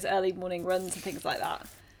all those early morning runs and things like that.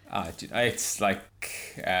 It's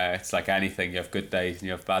like anything. You have good days and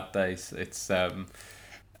you have bad days.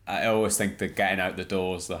 I always think that getting out the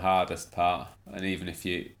door is the hardest part. And even if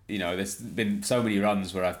there's been so many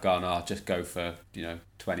runs where I've gone, I'll just go for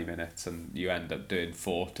 20 minutes, and you end up doing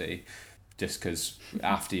 40, just because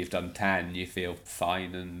after you've done 10 you feel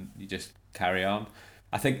fine and you just carry on.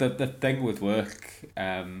 I think that the thing with work,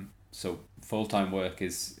 so full-time work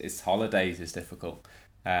is holidays is difficult,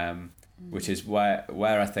 which is where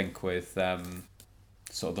I think with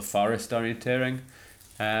sort of the forest orienteering,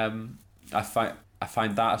 I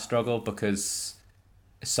find that a struggle, because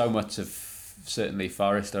so much of certainly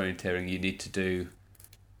forest orienteering you need to do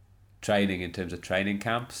training in terms of training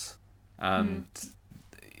camps, and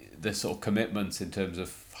the sort of commitments in terms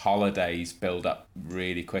of holidays build up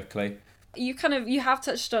really quickly. You have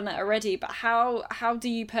touched on it already, but how do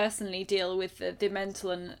you personally deal with the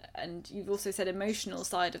mental and you've also said emotional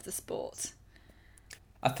side of the sport?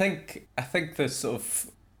 I think the sort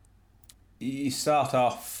of, you start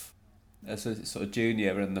off as a sort of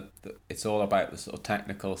junior, and it's all about the sort of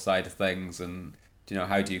technical side of things, and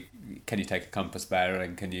can you take a compass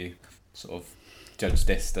bearing, can you sort of judge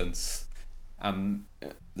distance, and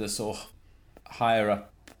the sort of higher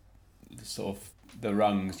up sort of the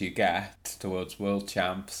rungs you get towards world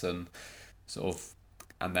champs and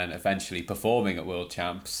then eventually performing at world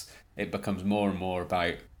champs, it becomes more and more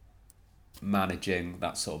about managing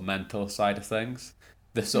that sort of mental side of things.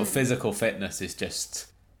 The sort of physical fitness is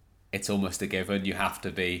just, it's almost a given. You have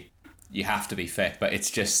to be fit, but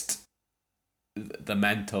it's just the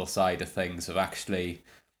mental side of things, of actually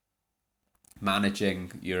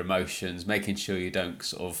managing your emotions, making sure you don't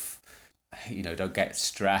sort of don't get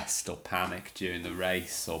stressed or panic during the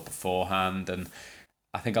race or beforehand. And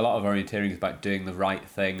I think a lot of orienteering is about doing the right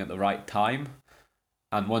thing at the right time.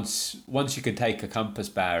 And once you can take a compass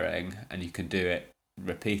bearing and you can do it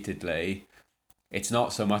repeatedly, it's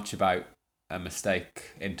not so much about a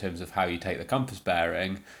mistake in terms of how you take the compass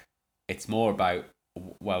bearing. It's more about,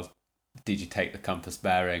 well, did you take the compass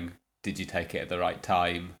bearing? Did you take it at the right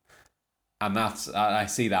time? And I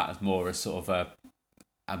see that as more as sort of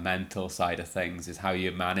a mental side of things, is how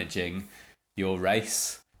you're managing your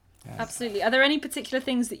race. Absolutely. Are there any particular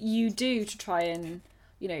things that you do to try and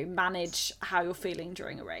manage how you're feeling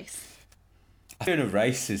during a race? During a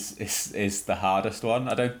race is the hardest one.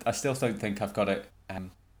 I still don't think I've got it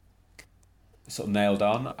sort of nailed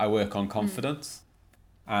on. I work on confidence,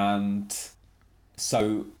 and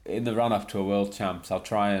so in the run up to a world champs, I'll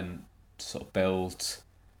try and sort of build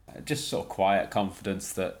just sort of quiet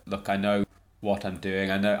confidence that, look, I know what I'm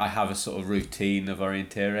doing. I know I have a sort of routine of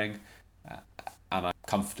orienteering, and I'm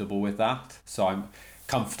comfortable with that. So I'm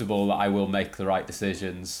comfortable that I will make the right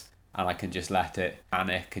decisions, and I can just let it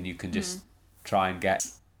panic, and you can just try and get.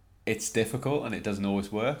 It's difficult and it doesn't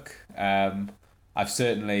always work. I've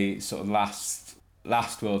certainly sort of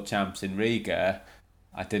last world champs in Riga,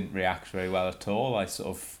 I didn't react very well at all. I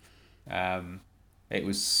sort of it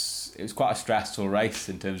was quite a stressful race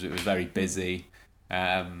in terms of it was very busy.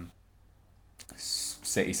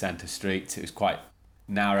 City centre streets, it was quite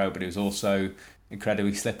narrow, but it was also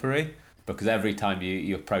incredibly slippery, because every time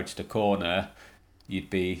you approached a corner, you'd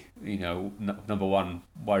be number one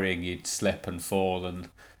worrying you'd slip and fall, and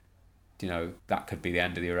that could be the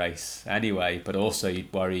end of your race anyway, but also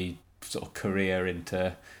you'd worry sort of career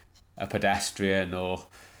into a pedestrian, or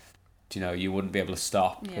you wouldn't be able to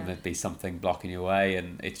stop, and there'd be something blocking your way,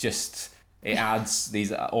 and it adds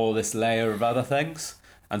all this layer of other things.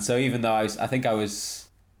 And so even though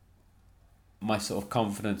my sort of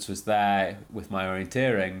confidence was there with my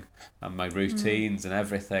orienteering and my routines and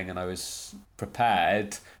everything, and I was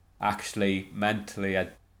prepared, actually mentally I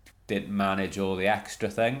didn't manage all the extra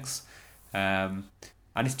things. And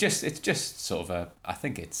it's just sort of I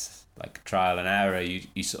think it's like trial and error.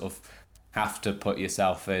 You sort of have to put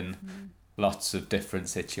yourself in lots of different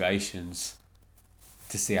situations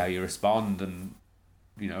to see how you respond, and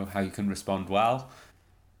how you can respond well.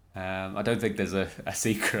 I don't think there's a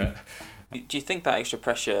secret. Do you think that extra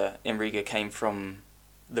pressure in Riga came from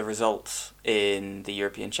the results in the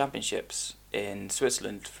European Championships in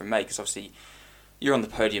Switzerland from May? Because obviously you're on the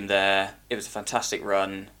podium there, it was a fantastic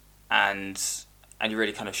run, and you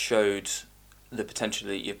really kind of showed the potential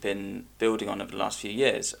that you've been building on over the last few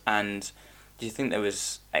years. And do you think there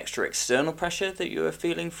was extra external pressure that you were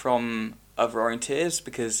feeling from other orienteers?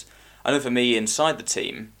 Because I know for me, inside the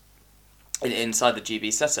team, inside the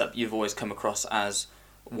GB setup, you've always come across as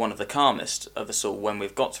one of the calmest of us all when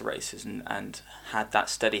we've got to races, and had that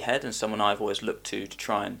steady head, and someone I've always looked to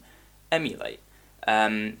try and emulate.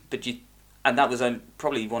 And that was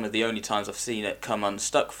probably one of the only times I've seen it come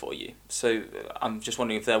unstuck for you. So I'm just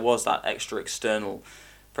wondering if there was that extra external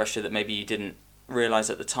pressure that maybe you didn't realise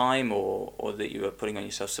at the time, or that you were putting on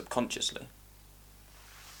yourself subconsciously.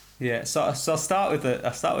 Yeah, so I'll start with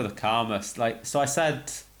the calmest. So I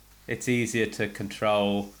said it's easier to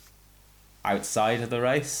control outside of the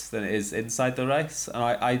race than it is inside the race, and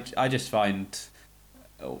I just find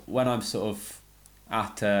when I'm sort of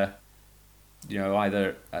at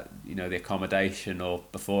either at, the accommodation or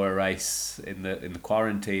before a race in the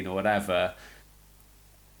quarantine or whatever,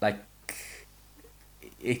 like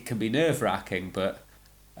it can be nerve-wracking, but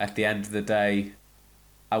at the end of the day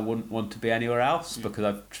I wouldn't want to be anywhere else because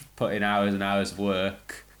I've put in hours and hours of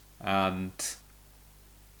work, and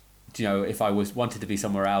if I wanted to be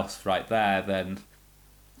somewhere else right there, then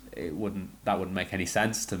that wouldn't make any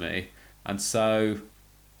sense to me. And so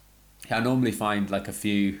I normally find like a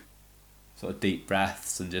few sort of deep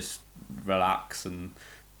breaths and just relax and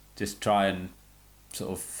just try and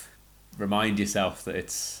sort of remind yourself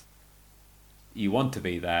that you want to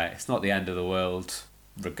be there. It's not the end of the world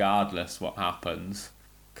regardless what happens.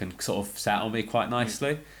 Can sort of settle me quite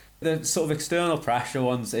nicely. The sort of external pressure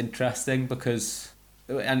one's interesting because,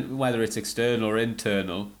 and whether it's external or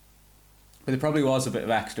internal, but there probably was a bit of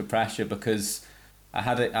extra pressure because I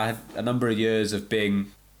had a number of years of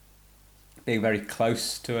being very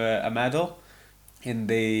close to a medal. In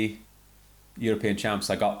the European Champs,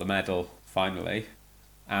 I got the medal finally,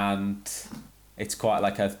 and it's quite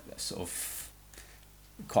like a sort of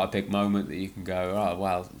quite a big moment that you can go, oh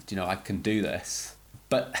well, I can do this.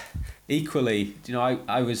 But equally,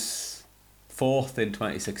 I was 4th in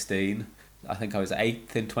 2016. I think I was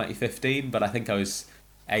 8th in 2015, but I think I was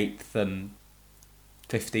 8th and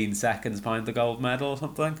 15 seconds behind the gold medal or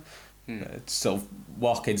something. Sort of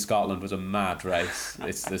WOC in Scotland was a mad race.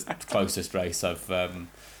 It's the closest race I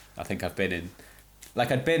think I've been in.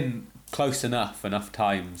 Like, I'd been close enough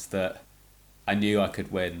times that I knew I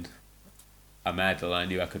could win a medal. I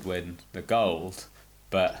knew I could win the gold,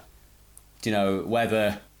 but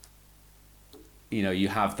whether you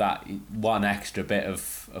have that one extra bit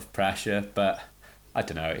of pressure, but I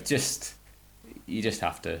don't know. You just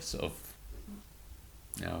have to sort of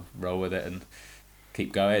roll with it and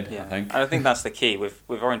keep going. Yeah. I think that's the key with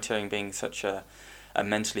orienteering being such a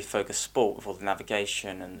mentally focused sport with all the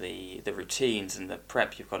navigation and the routines and the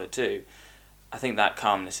prep you've got to do. I think that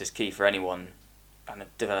calmness is key for anyone kind of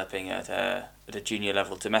developing at a junior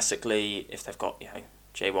level domestically, if they've got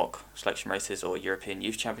JWOC selection races or European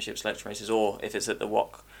Youth Championship selection races, or if it's at the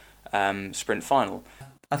WOC sprint final.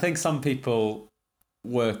 I think some people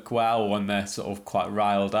work well when they're sort of quite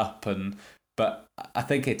riled up, but I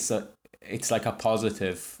think it's like a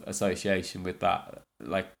positive association with that.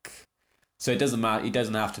 Like, so it doesn't matter. It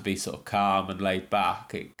doesn't have to be sort of calm and laid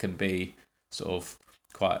back. It can be sort of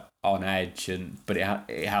quite on edge, but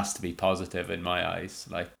it has to be positive in my eyes.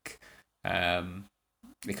 Like,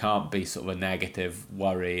 it can't be sort of a negative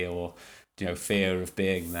worry or fear of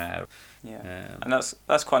being there. Yeah, and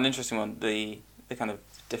that's quite an interesting one. The kind of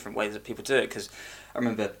different ways that people do it, because I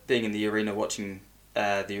remember being in the arena watching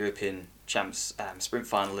the European Champs sprint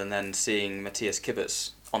final, and then seeing Matthias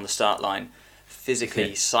Kibbutz on the start line,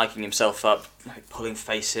 physically psyching himself up, pulling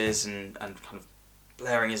faces and kind of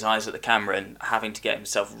blaring his eyes at the camera and having to get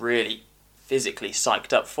himself really physically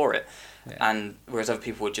psyched up for it. Yeah. And whereas other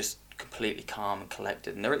people were just completely calm and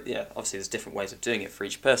collected, and obviously there's different ways of doing it for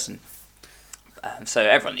each person. So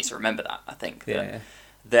everyone needs to remember that. I think that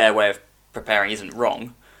their way of preparing isn't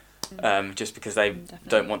wrong, just because they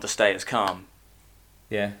don't want to stay as calm.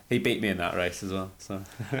 Yeah, he beat me in that race as well. So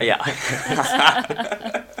yeah,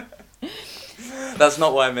 that's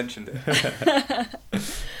not why I mentioned it.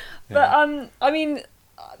 But I mean,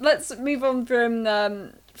 let's move on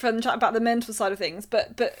from chat about the mental side of things.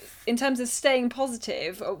 But in terms of staying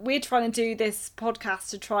positive, we're trying to do this podcast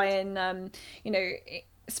to try and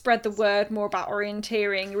spread the word more about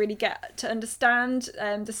orienteering, really get to understand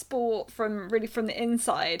the sport from the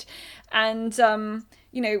inside. And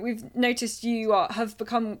we've noticed you have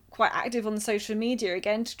become quite active on social media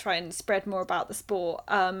again to try and spread more about the sport.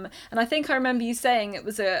 And I think I remember you saying it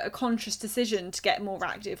was a conscious decision to get more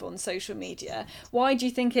active on social media. Why do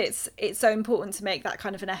you think it's so important to make that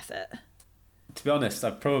kind of an effort? To be honest,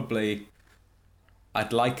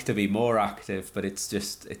 I'd like to be more active, but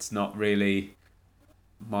it's not really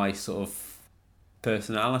my sort of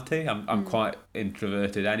personality. I'm quite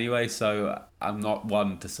introverted anyway, so I'm not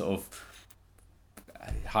one to sort of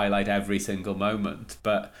highlight every single moment.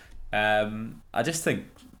 But I just think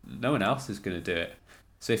no one else is going to do it.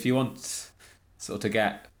 So if you want sort of to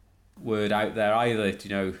get word out there, either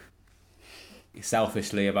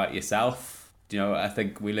selfishly about yourself, I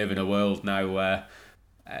think we live in a world now where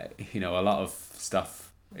a lot of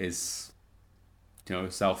stuff is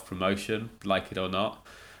self-promotion, like it or not,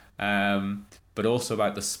 but also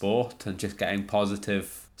about the sport and just getting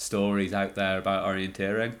positive stories out there about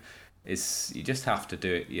orienteering. You just have to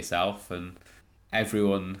do it yourself, and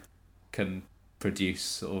everyone can produce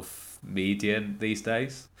sort of media these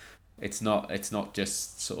days. It's not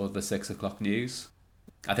just sort of the 6 o'clock news.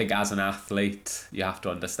 I think as an athlete you have to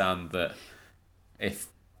understand that it's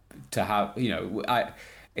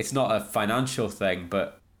not a financial thing,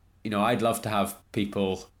 but I'd love to have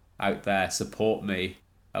people out there support me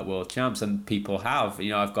at World Champs, and people have.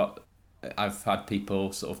 I've had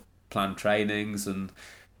people sort of plan trainings and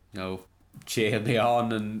cheer me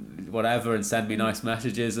on and whatever, and send me nice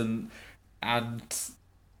messages, and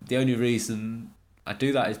the only reason I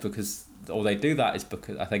do that is because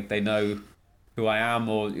I think they know who I am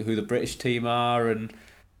or who the British team are, and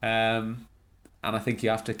I think you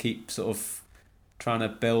have to keep sort of trying to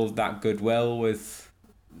build that goodwill with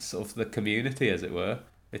sort of the community, as it were.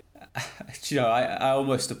 I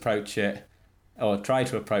almost approach it, or try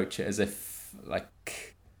to approach it, as if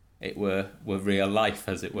like it were real life,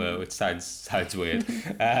 as it were, which sounds weird.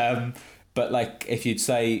 But like if you'd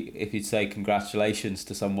say congratulations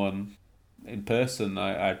to someone in person,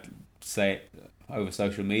 I'd say it over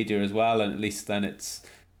social media as well, and at least then it's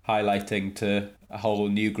highlighting to a whole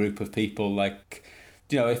new group of people. Like,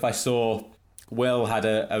 if I saw Will had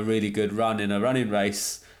a really good run in a running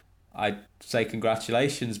race, I'd say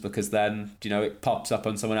congratulations, because then it pops up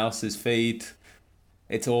on someone else's feed.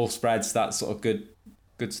 It all spreads that sort of good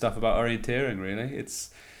stuff about orienteering. Really,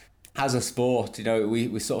 it's, as a sport,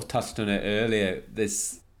 we sort of touched on it earlier.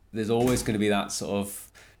 There's always going to be that sort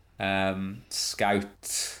of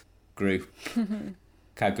scout group,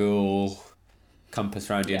 cagoule, compass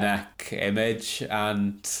around your neck image,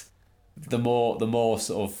 and the more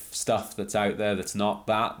sort of stuff that's out there that's not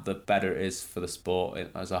that, the better it is for the sport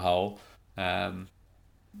as a whole.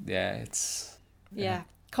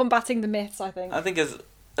 Combating the myths, I think. I think as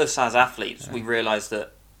athletes, we realise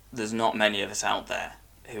that there's not many of us out there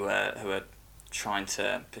who are trying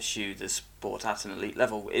to pursue the sport at an elite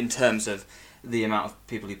level in terms of the amount of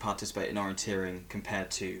people who participate in orienteering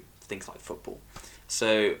compared to things like football.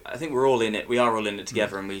 So I think we're all in it. We are all in it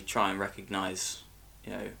together, and we try and recognise,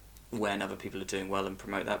 when other people are doing well and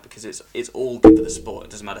promote that, because it's all good for the sport.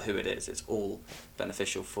 It doesn't matter who it is. It's all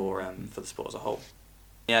beneficial for the sport as a whole.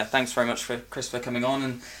 Yeah, thanks very much for Kris for coming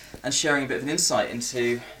on and sharing a bit of an insight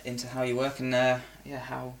into how you work and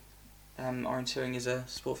how orienteering is a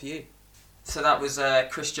sport for you. So that was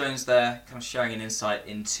Kris Jones there, kind of sharing an insight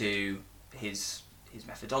into his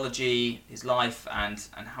methodology, his life, and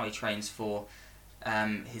how he trains for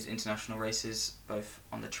his international races, both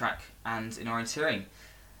on the track and in orienteering.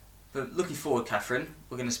 But looking forward, Catherine,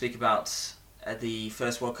 we're going to speak about the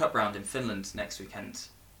first World Cup round in Finland next weekend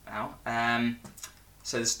now.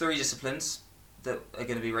 So there's 3 disciplines that are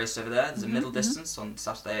going to be raced over there. There's a middle distance on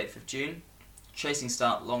Saturday, 8th of June, chasing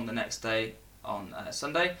start along the next day on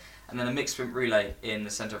Sunday, and then a mixed sprint relay in the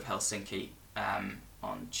centre of Helsinki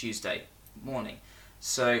on Tuesday morning.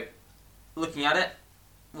 So looking at it,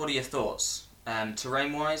 what are your thoughts?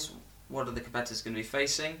 Terrain-wise, what are the competitors going to be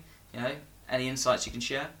facing? Any insights you can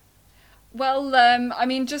share? Well,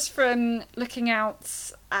 just from looking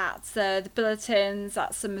out at the bulletins,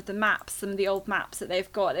 at some of the maps, some of the old maps that they've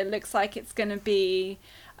got, it looks like it's going to be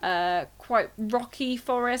quite rocky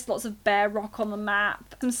forest, lots of bare rock on the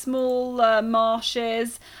map, some small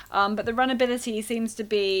marshes, but the runnability seems to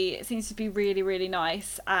be really, really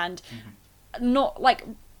nice, and not like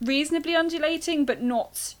reasonably undulating, but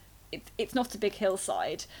it's not a big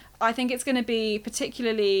hillside. I think it's going to be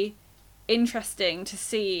particularly interesting to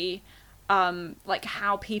see like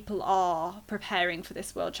how people are preparing for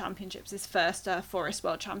this World Championships, this first Forest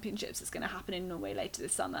World Championships that's going to happen in Norway later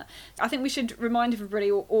this summer. I think we should remind everybody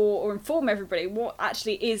or inform everybody what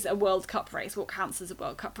actually is a World Cup race, what counts as a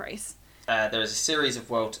World Cup race. There is a series of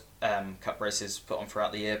World Cup races put on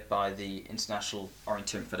throughout the year by the International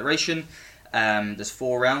Orienteering Federation. There's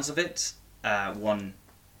 4 rounds of it. One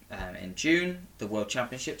in June, the World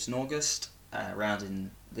Championships in August, round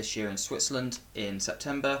in this year in Switzerland in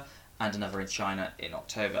September, and another in China in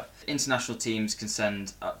October. International teams can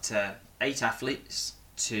send up to 8 athletes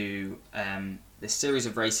to this series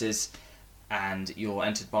of races, and you're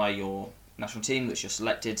entered by your national team, which you're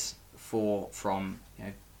selected from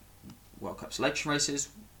World Cup selection races.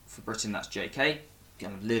 For Britain, that's JK.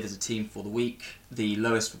 Going to live as a team for the week. The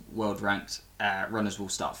lowest world ranked runners will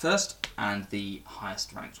start first, and the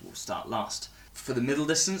highest ranked will start last. For the middle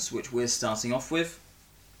distance, which we're starting off with,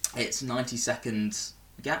 it's 90-second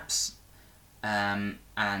gaps, and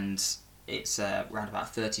it's around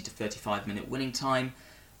about 30 to 35 minute winning time,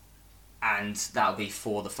 and that'll be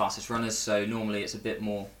for the fastest runners. So normally it's a bit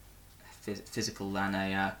more physical than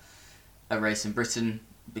a race in Britain,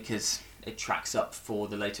 because it tracks up for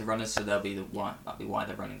the later runners, so that'll be why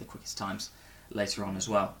they're running the quickest times later on as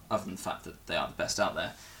well, other than the fact that they are the best out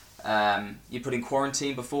there. You're put in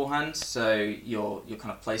quarantine beforehand, so you're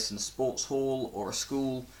kind of placed in a sports hall or a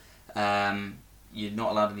school. You're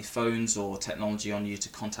not allowed any phones or technology on you to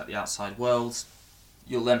contact the outside world.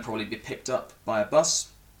 You'll then probably be picked up by a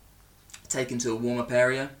bus, taken to a warm-up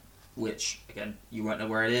area, which, again, you won't know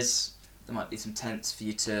where it is. There might be some tents for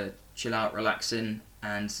you to chill out, relax in,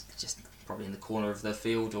 and just probably in the corner of the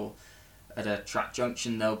field or at a track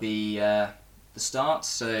junction there'll be the start.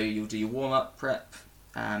 So you'll do your warm-up prep,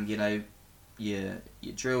 your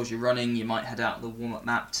drills, your running. You might head out the warm-up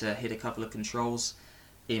map to hit a couple of controls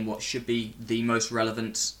in what should be the most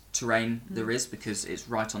relevant terrain there is, because it's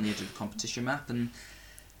right on the edge of the competition map. And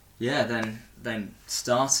then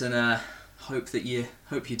start and hope you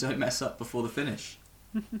don't mess up before the finish.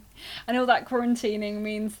 And all that quarantining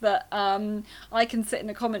means that I can sit in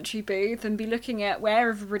a commentary booth and be looking at where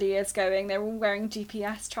everybody is going. They're all wearing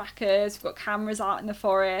GPS trackers, we've got cameras out in the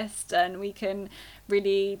forest, and we can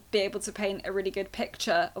really be able to paint a really good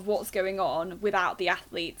picture of what's going on without the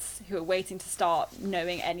athletes who are waiting to start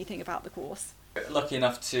knowing anything about the course. Lucky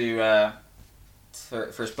enough for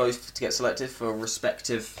us both to get selected for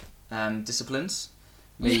respective disciplines.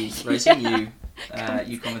 Me racing, you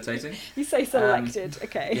commentating. You say selected,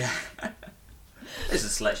 okay. Yeah. It's a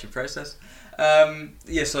selection process.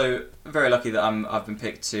 So very lucky that I've been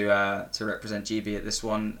picked to represent GB at this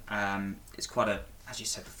one. It's quite as you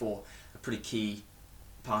said before, a pretty key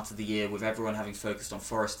part of the year, with everyone having focused on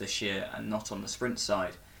Forest this year and not on the sprint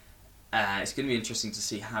side. It's going to be interesting to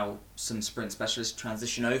see how some sprint specialists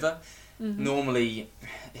transition over. Mm-hmm. Normally,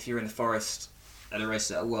 if you're in the Forest at a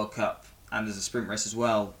race at a World Cup, and there's a sprint race as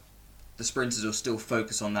well, the sprinters will still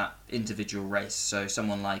focus on that individual race. So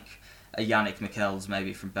someone like a Yannick Michels,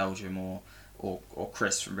 maybe from Belgium, or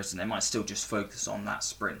Kris from Britain, they might still just focus on that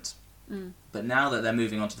sprint. Mm. But now that they're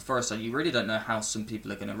moving on to the Forest side, you really don't know how some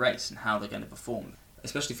people are going to race and how they're going to perform,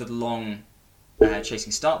 especially for the long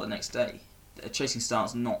chasing start the next day. A chasing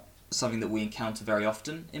start's not something that we encounter very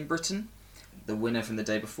often in Britain. The winner from the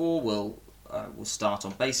day before will start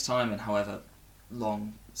on base time, and however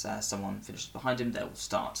long someone finishes behind him, they will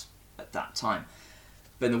start at that time.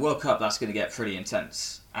 But in the World Cup, that's going to get pretty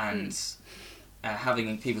intense, and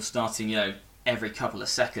having people starting, every couple of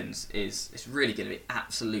seconds is really going to be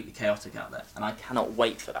absolutely chaotic out there, and I cannot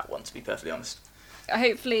wait for that one, to be perfectly honest.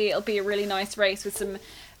 Hopefully it'll be a really nice race with some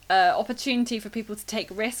opportunity for people to take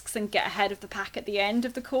risks and get ahead of the pack at the end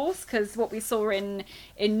of the course, because what we saw in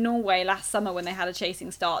Norway last summer when they had a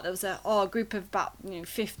chasing start, there was a group of about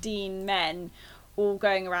 15 men all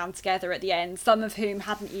going around together at the end, some of whom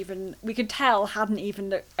hadn't even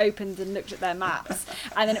opened and looked at their maps,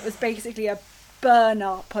 and then it was basically a burn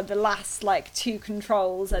up on the last 2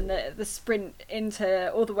 controls and the sprint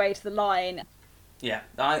into all the way to the line. Yeah,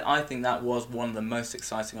 I think that was one of the most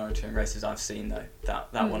exciting orienteering races I've seen, though,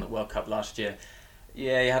 that one at World Cup last year.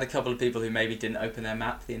 Yeah, you had a couple of people who maybe didn't open their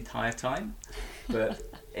map the entire time, but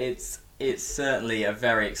it's certainly a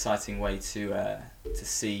very exciting way to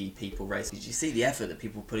see people race. You see the effort that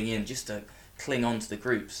people are putting in just to cling on to the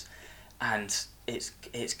groups, and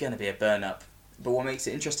it's going to be a burn up. But what makes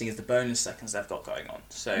it interesting is the bonus seconds they've got going on.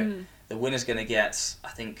 So the winner's going to get, I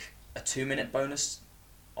think, a 2-minute bonus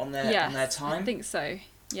on their time. I think so.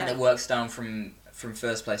 Yeah. And it works down from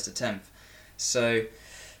first place to 10th. So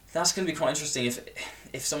that's going to be quite interesting.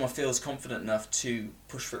 if someone feels confident enough to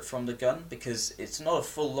push for it from the gun, because it's not a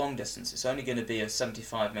full long distance, it's only going to be a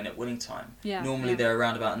 75-minute winning time. Normally they're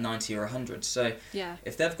around about 90 or 100, so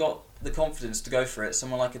if they've got the confidence to go for it,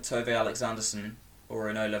 someone like a Tove Alexanderson or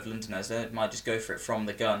an Olav Lundenes, they might just go for it from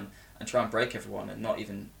the gun and try and break everyone and not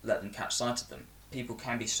even let them catch sight of them. People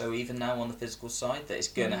can be so even now on the physical side that it's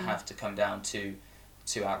going to have to come down to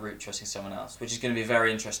outroot trusting someone else, which is going to be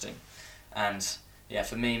very interesting. And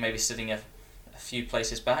for me, maybe sitting a few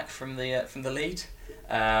places back from the lead,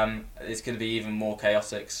 it's going to be even more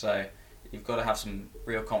chaotic. So you've got to have some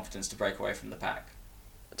real confidence to break away from the pack.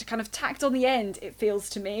 To kind of tacked on the end, it feels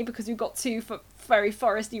to me, because we've got two very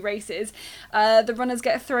foresty races. The runners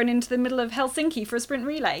get thrown into the middle of Helsinki for a sprint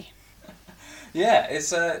relay. Yeah,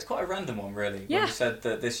 it's quite a random one, really. When you said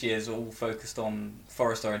that this year's all focused on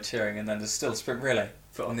forest orienteering, and then there's still a sprint relay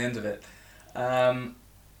put on the end of it.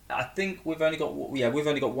 I think we've only got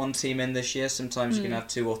one team in this year. Sometimes you can have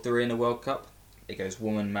 2 or 3 in a World Cup. It goes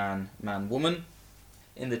woman, man, man, woman.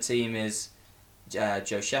 In the team is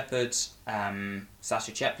Joe Shepherd,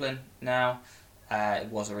 Sasha Cheplin now. It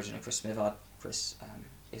was originally Chris Smithard. Chris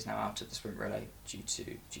is now out of the sprint relay due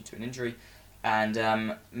to an injury.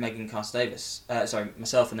 And Megan Carter-Davis.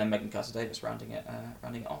 Myself and then Megan Carter-Davis rounding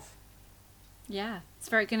it off. Yeah, it's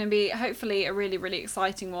going to be hopefully a really, really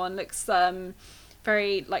exciting one. Looks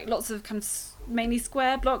very lots of kind of mainly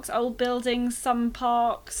square blocks, old buildings, some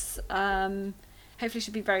parks. Hopefully,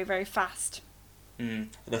 should be very, very fast.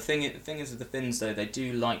 The thing is with the Finns, though, they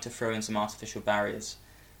do like to throw in some artificial barriers,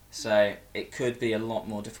 so it could be a lot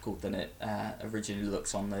more difficult than it originally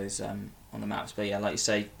looks on those on the maps. But yeah, like you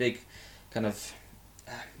say, big kind of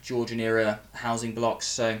Georgian era housing blocks,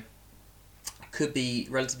 so it could be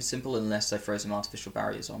relatively simple unless they throw some artificial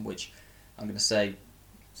barriers on, which I'm going to say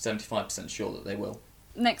 75% sure that they will.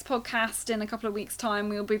 Next podcast in a couple of weeks' time,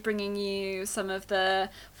 we'll be bringing you some of the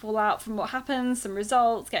fallout from what happened, some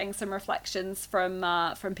results, getting some reflections from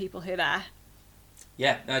people who are there.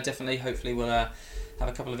 Yeah, definitely. Hopefully we'll have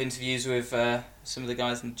a couple of interviews with some of the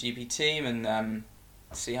guys in the GP team and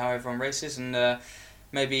see how everyone races, and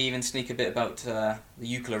maybe even sneak a bit about the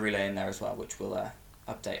Eucla relay in there as well, which will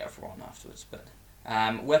update everyone afterwards. But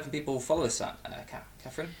where can people follow us at,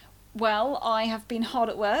 Catherine? Well, I have been hard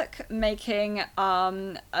at work making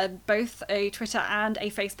both a Twitter and a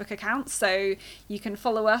Facebook account, so you can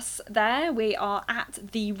follow us there. We are at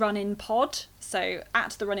The Run-In Pod, so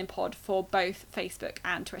at The Run-In Pod for both Facebook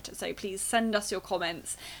and Twitter. So please send us your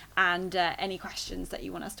comments and any questions that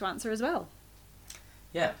you want us to answer as well.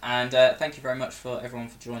 Yeah, and thank you very much for everyone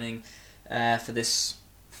for joining for this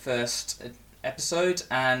first episode,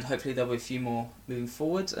 and hopefully there'll be a few more moving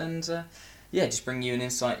forward, and just bring you an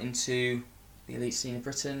insight into the elite scene of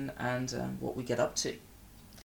Britain and what we get up to.